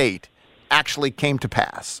the state, actually came to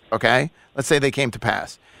pass. Okay, let's say they came to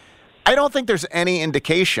pass. I don't think there's any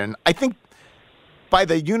indication. I think by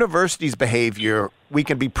the university's behavior, we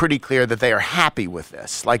can be pretty clear that they are happy with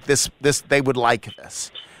this. Like this, they would like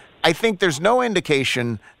this. I think there's no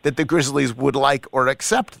indication that the Grizzlies would like or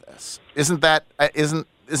accept this.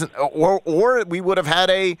 Or we would have had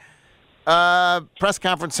a press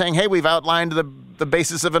conference saying, hey, we've outlined the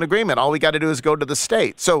basis of an agreement. All we got to do is go to the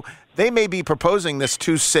state. So they may be proposing this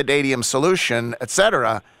two-stadium solution, et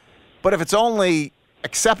cetera, but if it's only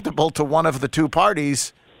acceptable to one of the two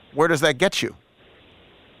parties, where does that get you?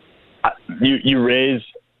 You raise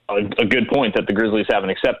a good point that the Grizzlies haven't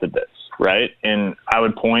accepted this, right? And I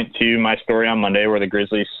would point to my story on Monday where the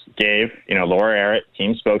Grizzlies gave, Laura Arrett,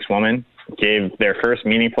 team spokeswoman, gave their first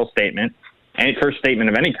meaningful statement, any first statement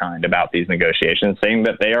of any kind about these negotiations, saying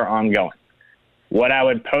that they are ongoing. What I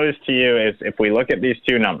would pose to you is if we look at these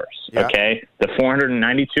two numbers, okay, the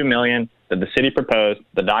 $492 million that the city proposed,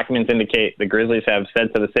 the documents indicate the Grizzlies have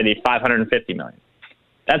said to the city $550 million.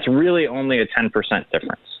 That's really only a 10%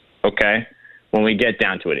 difference. Okay, when we get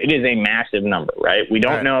down to it, it is a massive number, right? We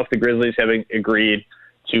don't know if the Grizzlies have agreed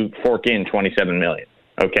to fork in $27 million,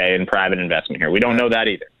 okay, in private investment here. We don't know that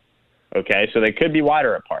either. Okay, so they could be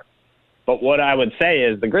wider apart. But what I would say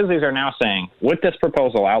is the Grizzlies are now saying, with this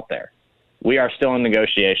proposal out there, we are still in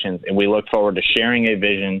negotiations, and we look forward to sharing a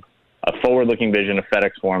vision, a forward-looking vision of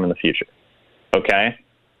FedEx Forum in the future. Okay,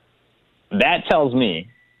 that tells me,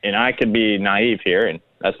 and I could be naive here, and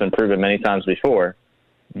that's been proven many times before,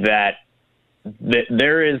 that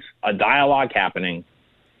there is a dialogue happening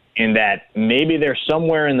and that maybe there's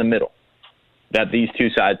somewhere in the middle that these two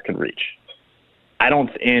sides could reach. I don't,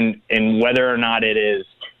 and whether or not it is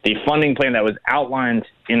the funding plan that was outlined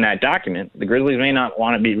in that document, the Grizzlies may not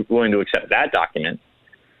want to be willing to accept that document,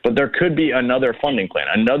 but there could be another funding plan,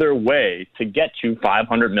 another way to get to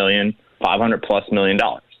 $500 plus million.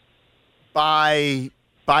 By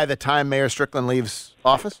the time Mayor Strickland leaves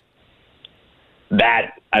office?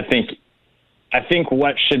 That I think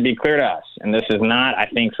what should be clear to us, and this is not, I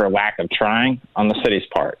think, for lack of trying on the city's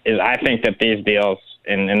part, is I think that these deals,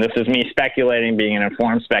 and this is me speculating, being an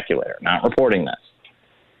informed speculator, not reporting this,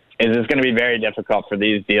 is it's going to be very difficult for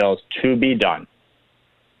these deals to be done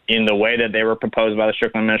in the way that they were proposed by the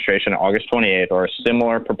Strickland administration on August 28th, or a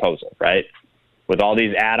similar proposal, right, with all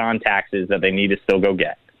these add-on taxes that they need to still go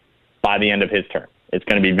get by the end of his term. It's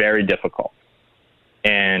going to be very difficult.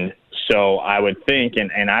 And so I would think,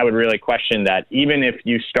 and I would really question that even if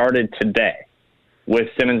you started today with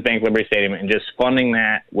Simmons Bank Liberty Stadium and just funding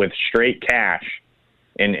that with straight cash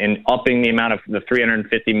and upping the amount of the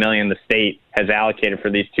 $350 million the state has allocated for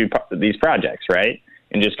these projects, right?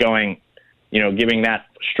 And just going, giving that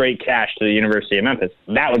straight cash to the University of Memphis,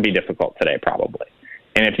 that would be difficult today probably.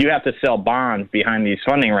 And if you have to sell bonds behind these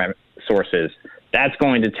funding sources, that's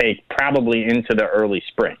going to take probably into the early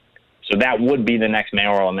spring. So that would be the next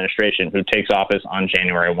mayoral administration who takes office on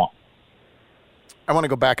January 1. I want to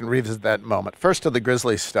go back and revisit that moment. First to the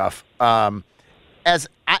Grizzlies stuff. Tell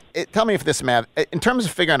me if this math, in terms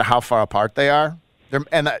of figuring out how far apart they are,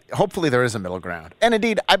 hopefully there is a middle ground. And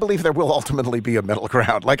indeed, I believe there will ultimately be a middle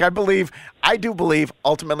ground. Like I do believe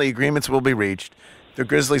ultimately agreements will be reached. The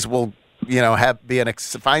Grizzlies will,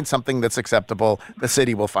 find something that's acceptable. The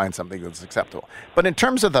city will find something that's acceptable. But in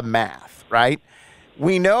terms of the math, right?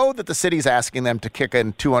 We know that the city's asking them to kick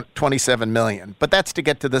in $27 million, but that's to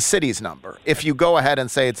get to the city's number. If you go ahead and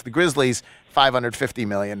say it's the Grizzlies' $550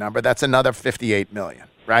 million number, that's another $58 million,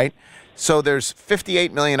 right? So there's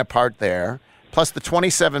 $58 million apart there, plus the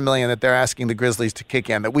 $27 million that they're asking the Grizzlies to kick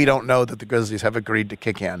in that we don't know that the Grizzlies have agreed to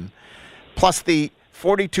kick in, plus the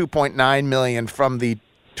 $42.9 million from the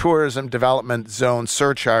tourism development zone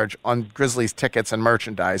surcharge on Grizzlies tickets and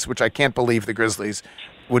merchandise, which I can't believe the Grizzlies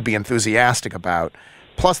would be enthusiastic about,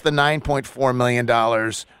 plus the $9.4 million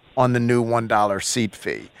on the new $1 seat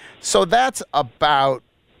fee. So that's about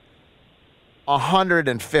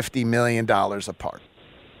 $150 million apart.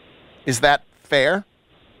 Is that fair?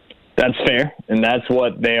 That's fair, and that's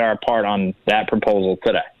what they are apart on that proposal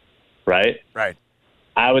today, right? Right.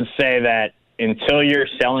 I would say that until you're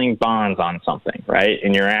selling bonds on something, right,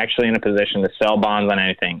 and you're actually in a position to sell bonds on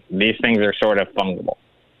anything, these things are sort of fungible,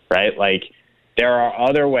 right? Like, there are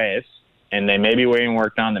other ways, and they may be being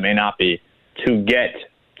worked on, they may not be, to get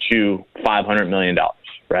to $500 million,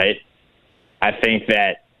 right? I think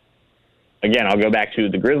that, again, I'll go back to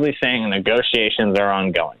the Grizzlies saying negotiations are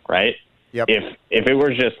ongoing, right? Yep. If it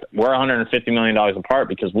was just we're $150 million apart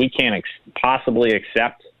because we can't possibly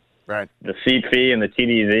accept the seat fee and the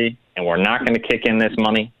TDZ, and we're not going to kick in this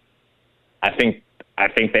money, I think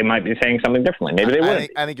they might be saying something differently. Maybe they would.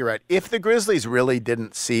 I think you're right. If the Grizzlies really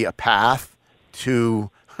didn't see a path to,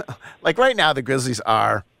 like right now, the Grizzlies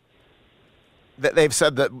are they've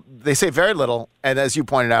said that they say very little, and as you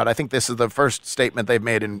pointed out, I think this is the first statement they've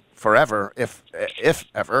made in forever, if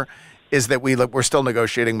ever, is that we're still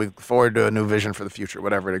negotiating. We look forward to a new vision for the future,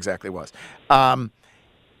 whatever it exactly was.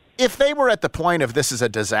 If they were at the point of this is a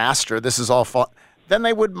disaster, this is all fault, then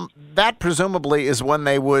that presumably is when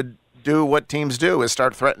they would do what teams do, is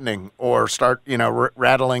start threatening or start,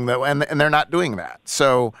 rattling and they're not doing that.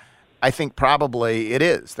 So I think probably it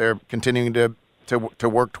is. They're continuing to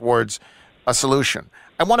work towards a solution.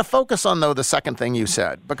 I want to focus on, though, the second thing you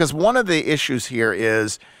said, because one of the issues here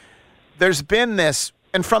is there's been this,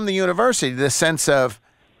 and from the university, this sense of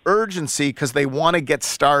urgency because they want to get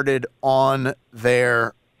started on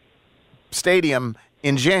their stadium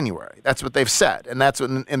in January. That's what they've said, and that's what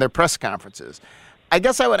in their press conferences. I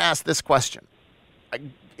guess I would ask this question.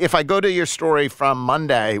 If I go to your story from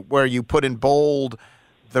Monday where you put in bold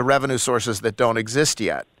the revenue sources that don't exist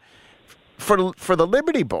yet, for the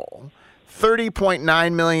Liberty Bowl,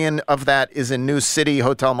 $30.9 million of that is a new city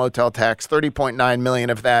hotel motel tax. $30.9 million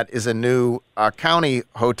of that is a new county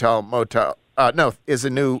hotel motel. It's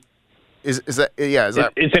an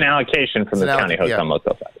allocation from the county hotel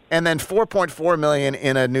motel tax. And then $4.4 million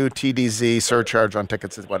in a new TDZ surcharge on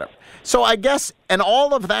tickets and whatever. So I guess, and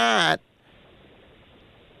all of that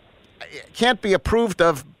can't be approved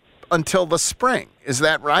of until the spring. Is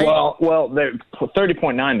that right? Well, there's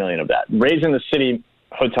 $30.9 million of that. Raising the city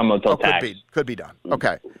hotel motel tax could be done.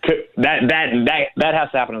 Okay. That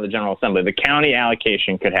has to happen in the General Assembly. The county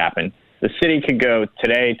allocation could happen. The city could go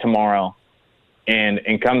today, tomorrow, and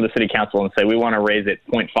come to the city council and say, we want to raise it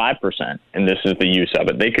 0.5%, and this is the use of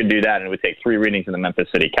it. They could do that, and it would take 3 readings in the Memphis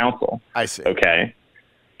City Council. I see. Okay.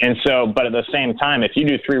 And so, but at the same time, if you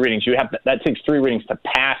do 3 readings, that takes 3 readings to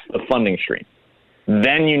pass the funding stream.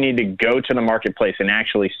 Then you need to go to the marketplace and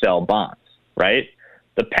actually sell bonds, right?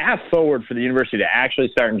 The path forward for the university to actually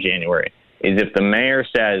start in January is if the mayor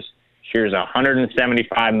says, here's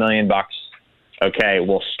 $175 million, okay,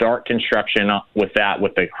 we'll start construction with that,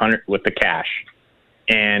 with the cash,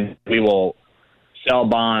 and we will sell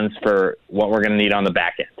bonds for what we're going to need on the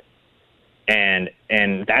back end.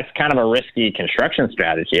 And that's kind of a risky construction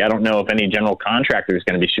strategy. I don't know if any general contractor is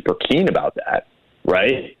going to be super keen about that,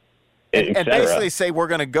 right? And basically say we're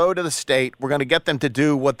going to go to the state, we're going to get them to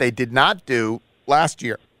do what they did not do last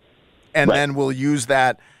year, and then we'll use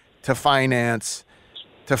that to finance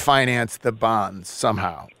the bonds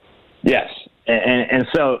somehow. Yes, and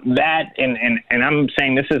so that, and I'm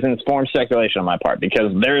saying this is informed speculation on my part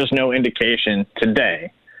because there is no indication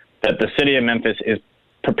today that the city of Memphis is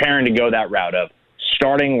preparing to go that route of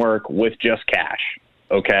starting work with just cash,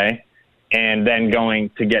 okay? And then going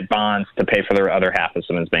to get bonds to pay for the other half of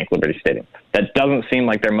Simmons Bank Liberty Stadium. That doesn't seem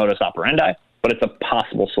like their modus operandi, but it's a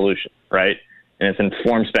possible solution, right? And it's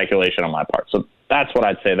informed speculation on my part. So that's what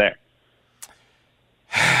I'd say there.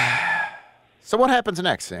 So what happens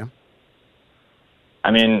next, Sam?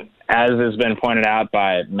 I mean, as has been pointed out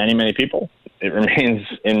by many, many people, it remains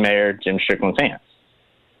in Mayor Jim Strickland's hands.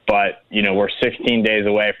 But, we're 16 days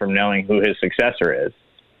away from knowing who his successor is.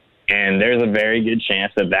 And there's a very good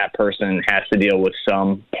chance that person has to deal with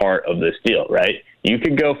some part of this deal, right? You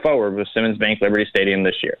could go forward with Simmons Bank Liberty Stadium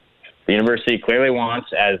this year. The university clearly wants,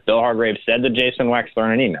 as Bill Hargrave said to Jason Wexler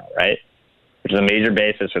in an email, right, which is a major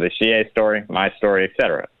basis for the CA story, my story, et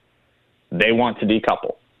cetera. They want to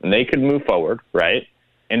decouple. And they could move forward, right?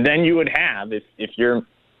 And then you would have, if you're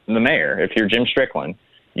the mayor, if you're Jim Strickland,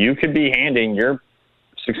 you could be handing your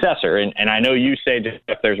successor, and I know you say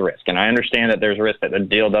if there's risk, and I understand that there's risk that the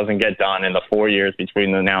deal doesn't get done in the 4 years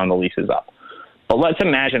between the now and the lease is up. But let's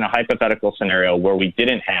imagine a hypothetical scenario where we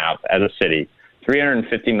didn't have, as a city,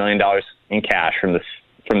 $350 million in cash from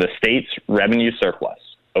the state's revenue surplus.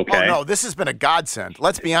 Okay. Oh, no, this has been a godsend.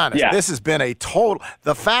 Let's be honest. Yeah. This has been a total.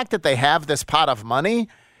 The fact that they have this pot of money,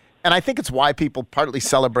 and I think it's why people partly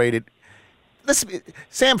celebrated.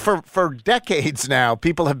 Sam, for decades now,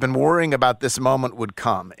 people have been worrying about this moment would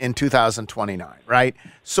come in 2029, right?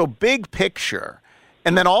 So big picture.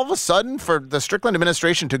 And then all of a sudden, for the Strickland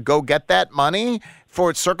administration to go get that money,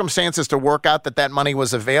 for its circumstances to work out that money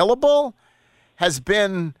was available, has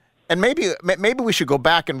been, and maybe we should go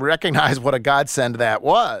back and recognize what a godsend that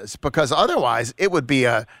was, because otherwise it would be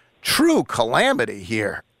a true calamity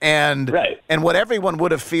here. And what everyone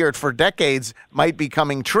would have feared for decades might be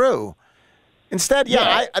coming true. Instead,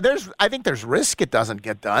 I think there's risk it doesn't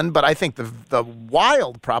get done, but I think the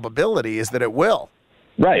wild probability is that it will.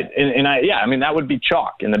 Right, and that would be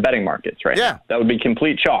chalk in the betting markets, right? Yeah, that would be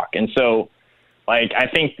complete chalk. And so, Like, I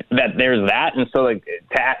think that there's that. And so, like,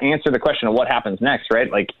 to answer the question of what happens next,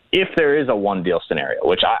 right? Like, if there is a one-deal scenario,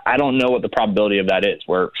 which I don't know what the probability of that is,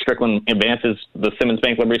 where Strickland advances the Simmons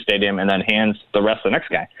Bank Liberty Stadium and then hands the rest to the next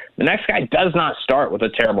guy. The next guy does not start with a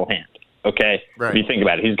terrible hand, okay? Right. If you think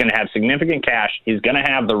about it, he's going to have significant cash. He's going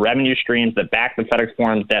to have the revenue streams that back the FedEx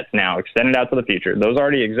Forum's debts now extended out to the future. Those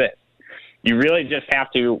already exist. You really just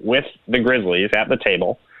have to, with the Grizzlies at the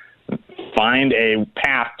table, find a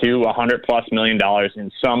path to $100+ million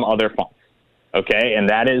in some other funds, okay? And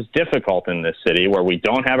that is difficult in this city where we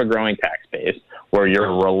don't have a growing tax base, where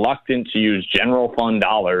you're reluctant to use general fund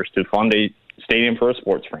dollars to fund a stadium for a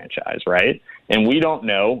sports franchise, right? And we don't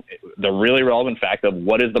know the really relevant fact of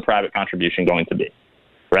what is the private contribution going to be,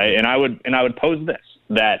 right? And I would pose this,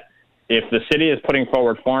 that if the city is putting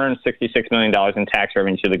forward $466 million in tax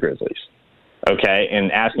revenue to the Grizzlies, okay, and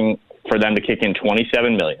asking for them to kick in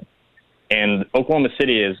 $27 million, and Oklahoma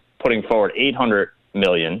City is putting forward $800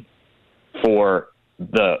 million for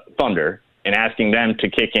the Thunder and asking them to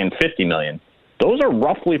kick in $50 million. Those are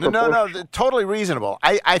roughly proportional. No, totally reasonable.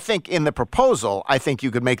 I think in the proposal, I think you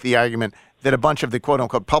could make the argument that a bunch of the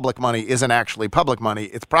quote-unquote public money isn't actually public money,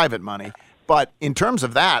 it's private money. But in terms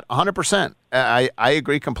of that, 100%, I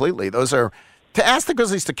agree completely. Those are... To ask the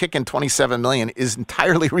Grizzlies to kick in $27 million is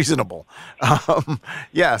entirely reasonable.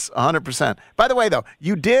 Yes, 100%. By the way, though,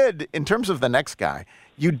 you did, in terms of the next guy,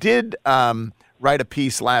 you did write a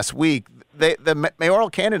piece last week. The mayoral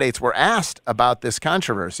candidates were asked about this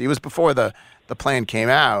controversy. It was before the plan came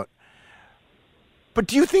out. But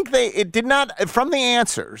do you think it did not, from the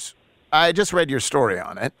answers, I just read your story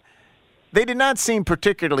on it, they did not seem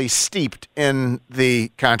particularly steeped in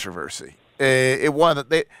the controversy. It wasn't.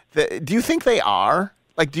 Do you think they are?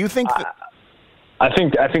 Like, do you think that? I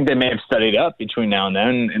think they may have studied up between now and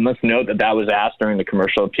then. And let's note that was asked during the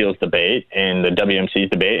commercial appeals debate and the WMC's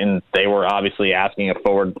debate, and they were obviously asking a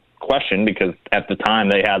forward question because at the time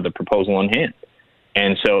they had the proposal in hand.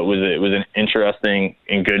 And so it was an interesting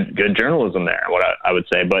and good journalism there, what I would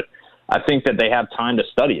say. But I think that they have time to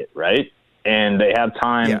study it, right? And they have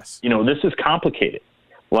time. Yes. This is complicated.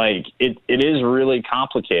 Like, it is really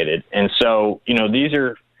complicated. And so, these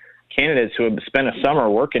are candidates who have spent a summer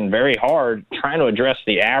working very hard trying to address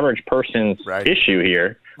the average person's issue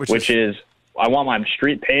here, which is I want my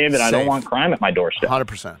street paved and safe. I don't want crime at my doorstep.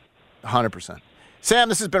 100%. Sam,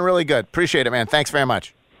 this has been really good. Appreciate it, man. Thanks very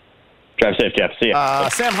much. Drive safe, Jeff. See ya.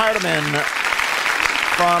 Sam Hardiman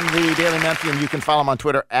from the Daily Memphian. You can follow him on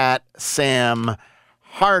Twitter at Sam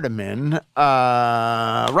Hardiman.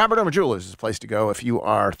 Robert Irma Jewelers is a place to go if you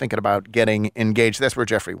are thinking about getting engaged. That's where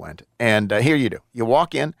Jeffrey went. And here you do. You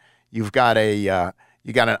walk in. You've got a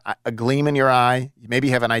gleam in your eye. You maybe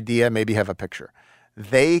have an idea. Maybe have a picture.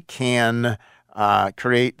 They can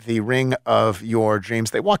create the ring of your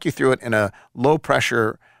dreams. They walk you through it in a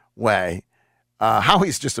low-pressure way.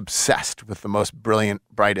 Howie's just obsessed with the most brilliant,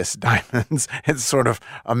 brightest diamonds. It's sort of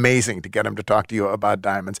amazing to get him to talk to you about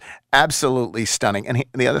diamonds. Absolutely stunning. And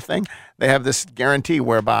the other thing, they have this guarantee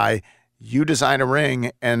whereby you design a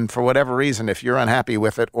ring, and for whatever reason, if you're unhappy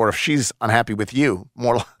with it, or if she's unhappy with you,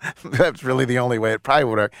 that's really the only way it probably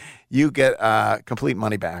would work, you get complete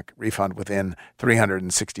money back, refund within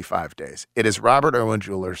 365 days. It is Robert Irwin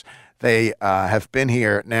Jewelers. They have been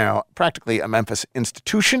here now, practically a Memphis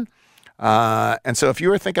institution. And so if you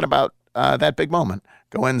were thinking about that big moment,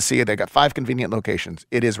 go in and see it. They got 5 convenient locations.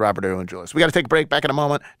 It is Robert Irwin Jewelers. We got to take a break. Back in a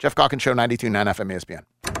moment. Jeff Calkins Show, 92.9 FM ESPN.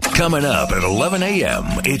 Coming up at 11 a.m.,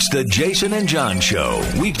 it's the Jason and John Show.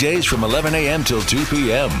 Weekdays from 11 a.m. till 2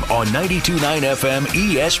 p.m. on 92.9 FM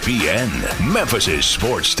ESPN, Memphis'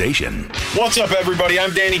 sports station. What's up, everybody?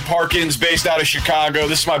 I'm Danny Parkins, based out of Chicago.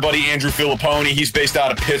 This is my buddy Andrew Filipponi. He's based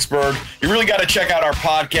out of Pittsburgh. You really got to check out our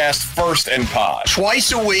podcast, First and Pod.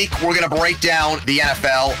 Twice a week, we're going to break down the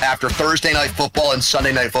NFL after Thursday Night Football and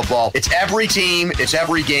Sunday Night Football. It's every team. It's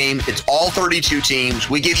every game. It's all 32 teams.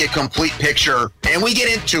 We give you a complete picture, and we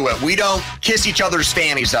get into it. We don't kiss each other's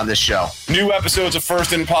fannies on this show. New episodes of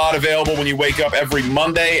First and Pod available when you wake up every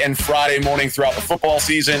Monday and Friday morning throughout the football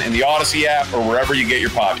season in the Odyssey app or wherever you get your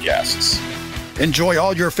podcasts. Enjoy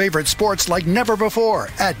all your favorite sports like never before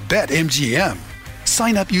at BetMGM.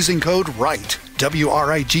 Sign up using code WRIGHT,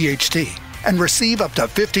 WRIGHT, and receive up to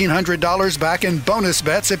 $1,500 back in bonus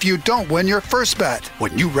bets if you don't win your first bet.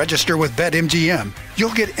 When you register with BetMGM, you'll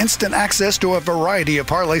get instant access to a variety of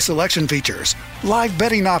parlay selection features, live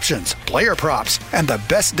betting options, player props, and the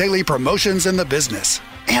best daily promotions in the business.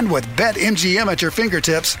 And with BetMGM at your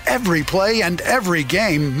fingertips, every play and every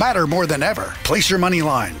game matter more than ever. Place your money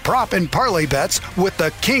line, prop, and parlay bets with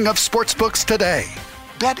the king of sportsbooks today.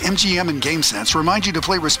 BetMGM and GameSense remind you to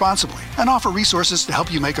play responsibly and offer resources to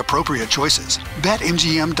help you make appropriate choices.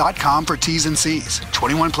 BetMGM.com for T's and C's.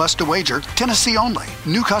 21 plus to wager, Tennessee only.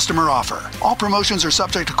 New customer offer. All promotions are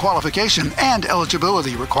subject to qualification and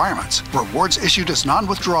eligibility requirements. Rewards issued as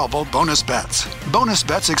non-withdrawable bonus bets. Bonus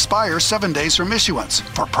bets expire 7 days from issuance.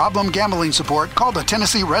 For problem gambling support, call the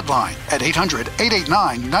Tennessee Red Line at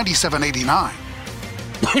 800-889-9789.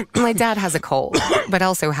 My dad has a cold, but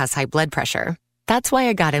also has high blood pressure. That's why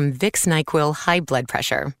I got him Vicks NyQuil High Blood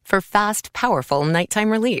Pressure for fast, powerful nighttime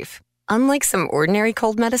relief. Unlike some ordinary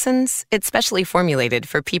cold medicines, it's specially formulated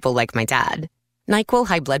for people like my dad. NyQuil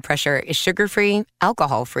High Blood Pressure is sugar-free,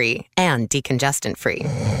 alcohol-free, and decongestant-free.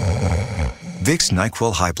 Vicks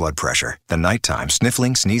NyQuil High Blood Pressure. The nighttime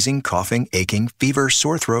sniffling, sneezing, coughing, aching, fever,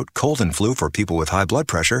 sore throat, cold, and flu for people with high blood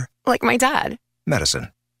pressure. Like my dad.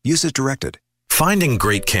 Medicine. Use as directed. Finding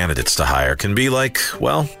great candidates to hire can be like,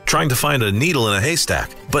 well, trying to find a needle in a haystack,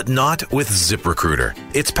 but not with ZipRecruiter.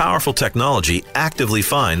 Its powerful technology actively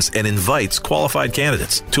finds and invites qualified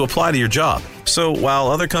candidates to apply to your job. So while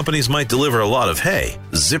other companies might deliver a lot of hay,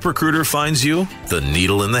 ZipRecruiter finds you the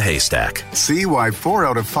needle in the haystack. See why 4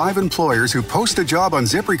 out of 5 employers who post a job on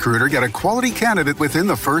ZipRecruiter get a quality candidate within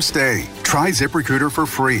the first day. Try ZipRecruiter for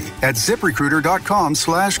free at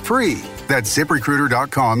ZipRecruiter.com/free. That's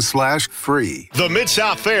ZipRecruiter.com/free. The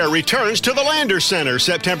Mid-South Fair returns to the Landers Center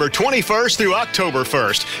September 21st through October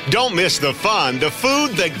 1st. Don't miss the fun, the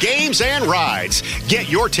food, the games, and rides. Get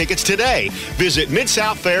your tickets today. Visit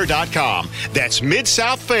MidSouthFair.com. That's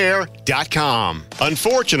MidSouthFair.com.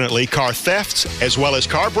 Unfortunately, car thefts as well as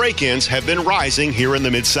car break-ins have been rising here in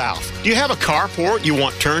the Mid-South. Do you have a carport you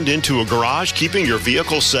want turned into a garage, keeping your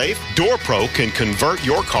vehicle safe? DoorPro can convert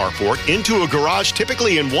your carport into a garage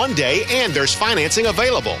typically in one day, and there's financing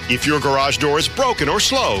available. If your garage door is broken or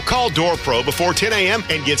slow, call DoorPro before 10 a.m.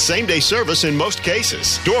 and get same-day service in most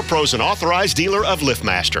cases. DoorPro's an authorized dealer of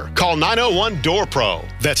LiftMaster. Call 901-DoorPro.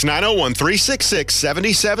 That's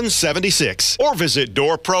 901-366-7776. Or visit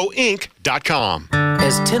DoorProInc.com.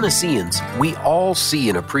 As Tennesseans, we all see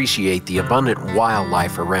and appreciate the abundant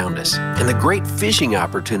wildlife around us and the great fishing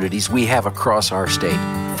opportunities we have across our state,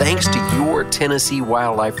 thanks to your Tennessee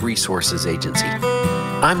Wildlife Resources Agency.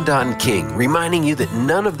 I'm Don King, reminding you that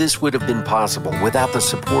none of this would have been possible without the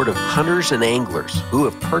support of hunters and anglers who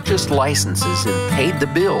have purchased licenses and paid the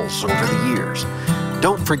bills over the years.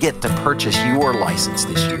 Don't forget to purchase your license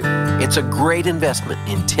this year. It's a great investment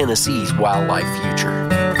in Tennessee's wildlife future.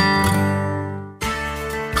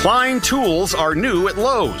 Klein tools are new at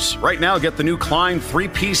Lowe's. Right now, get the new Klein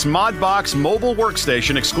 3-piece Mod Box mobile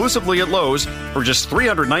workstation exclusively at Lowe's for just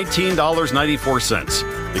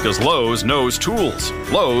 $319.94. Because Lowe's knows tools.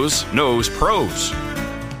 Lowe's knows pros.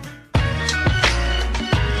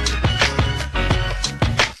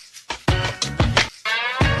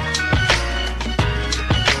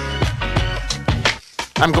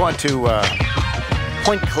 I'm going to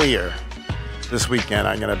Point Clear this weekend.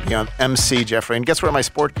 I'm going to be on MC Jeffrey. And guess where my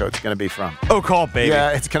sport coat's going to be from? Ocall, baby.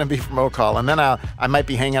 Yeah, it's going to be from Ocall. And then I might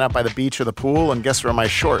be hanging out by the beach or the pool. And guess where my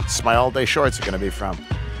shorts, my all-day shorts are going to be from?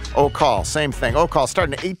 Ocall, same thing. Ocall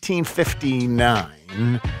started in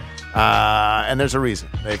 1859. And there's a reason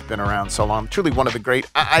they've been around so long. Truly one of the great,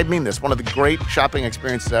 I mean this, one of the great shopping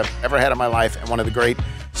experiences I've ever had in my life, and one of the great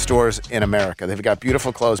stores in America. They've got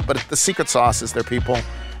beautiful clothes, but the secret sauce is their people,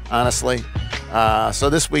 honestly. So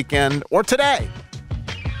this weekend, or today,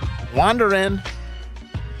 wander in.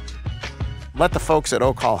 Let the folks at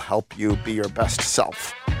Ocall help you be your best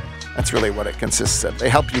self. That's really what it consists of. They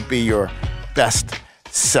help you be your best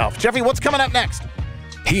self. Jeffrey, what's coming up next?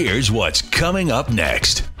 Here's what's coming up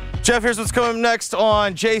next. Jeff, here's what's coming next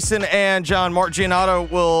on Jason and John. Mark Giannotto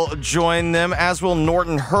will join them, as will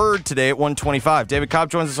Norton Hurd today at 1:25. David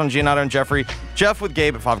Cobb joins us on Giannotto and Jeffrey. Jeff with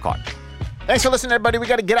Gabe at 5 o'clock. Thanks for listening, everybody. We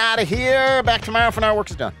got to get out of here. Back tomorrow for our work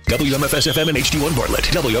is done. WMFS-FM and HD1 Bartlett.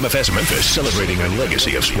 WMFS Memphis, celebrating a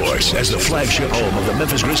legacy of sports as the flagship home of the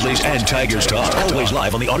Memphis Grizzlies and Tigers talk. Always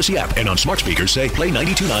live on the Odyssey app and on smart speakers. Say Play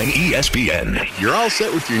 92.9 ESPN. You're all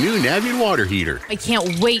set with your new Navien water heater. I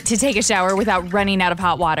can't wait to take a shower without running out of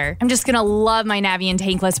hot water. I'm just going to love my Navien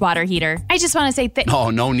tankless water heater. I just want to say Oh,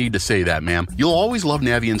 no need to say that, ma'am. You'll always love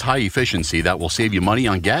Navien's high efficiency that will save you money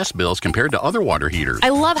on gas bills compared to other water heaters. I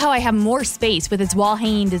love how I have more space with its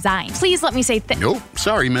wall-hanging design. Please let me say Nope.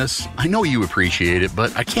 Sorry, miss. I know you appreciate it,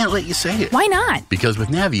 but I can't let you say it. Why not? Because with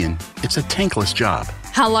Navien, it's a tankless job.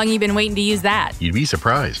 How long you been waiting to use that? You'd be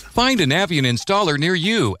surprised. Find a Navien installer near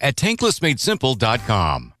you at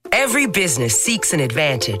tanklessmadesimple.com. Every business seeks an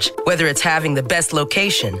advantage, whether it's having the best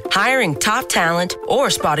location, hiring top talent, or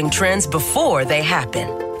spotting trends before they happen.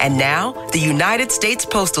 And now, the United States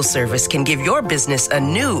Postal Service can give your business a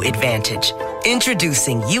new advantage.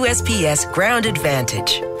 Introducing USPS Ground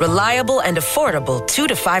Advantage. Reliable and affordable 2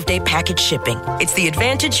 to 5 day package shipping. It's the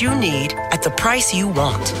advantage you need at the price you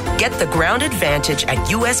want. Get the Ground Advantage at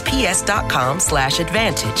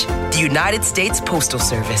USPS.com/advantage. The United States Postal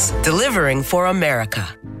Service. Delivering for America.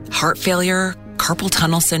 Heart failure, carpal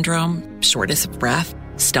tunnel syndrome, shortness of breath,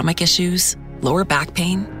 stomach issues, lower back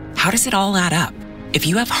pain. How does it all add up? If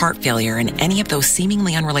you have heart failure and any of those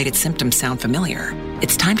seemingly unrelated symptoms sound familiar,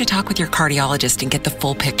 it's time to talk with your cardiologist and get the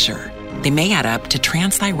full picture. They may add up to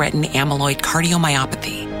transthyretin amyloid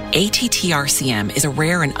cardiomyopathy. ATTR-CM is a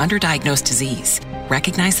rare and underdiagnosed disease.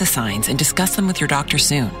 Recognize the signs and discuss them with your doctor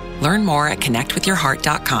soon. Learn more at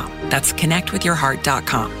connectwithyourheart.com. That's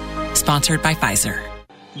connectwithyourheart.com. Sponsored by Pfizer.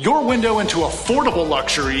 Your window into affordable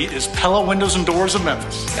luxury is Pella Windows and Doors of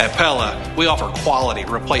Memphis. At Pella, we offer quality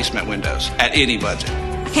replacement windows at any budget.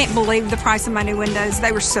 Can't believe the price of my new windows.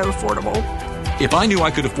 They were so affordable. If I knew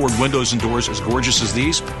I could afford windows and doors as gorgeous as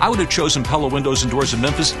these, I would have chosen Pella Windows and Doors of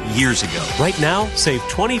Memphis years ago. Right now, save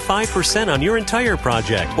 25% on your entire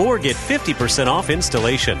project or get 50% off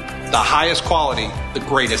installation. The highest quality, the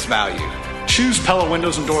greatest value. Choose Pella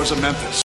Windows and Doors of Memphis.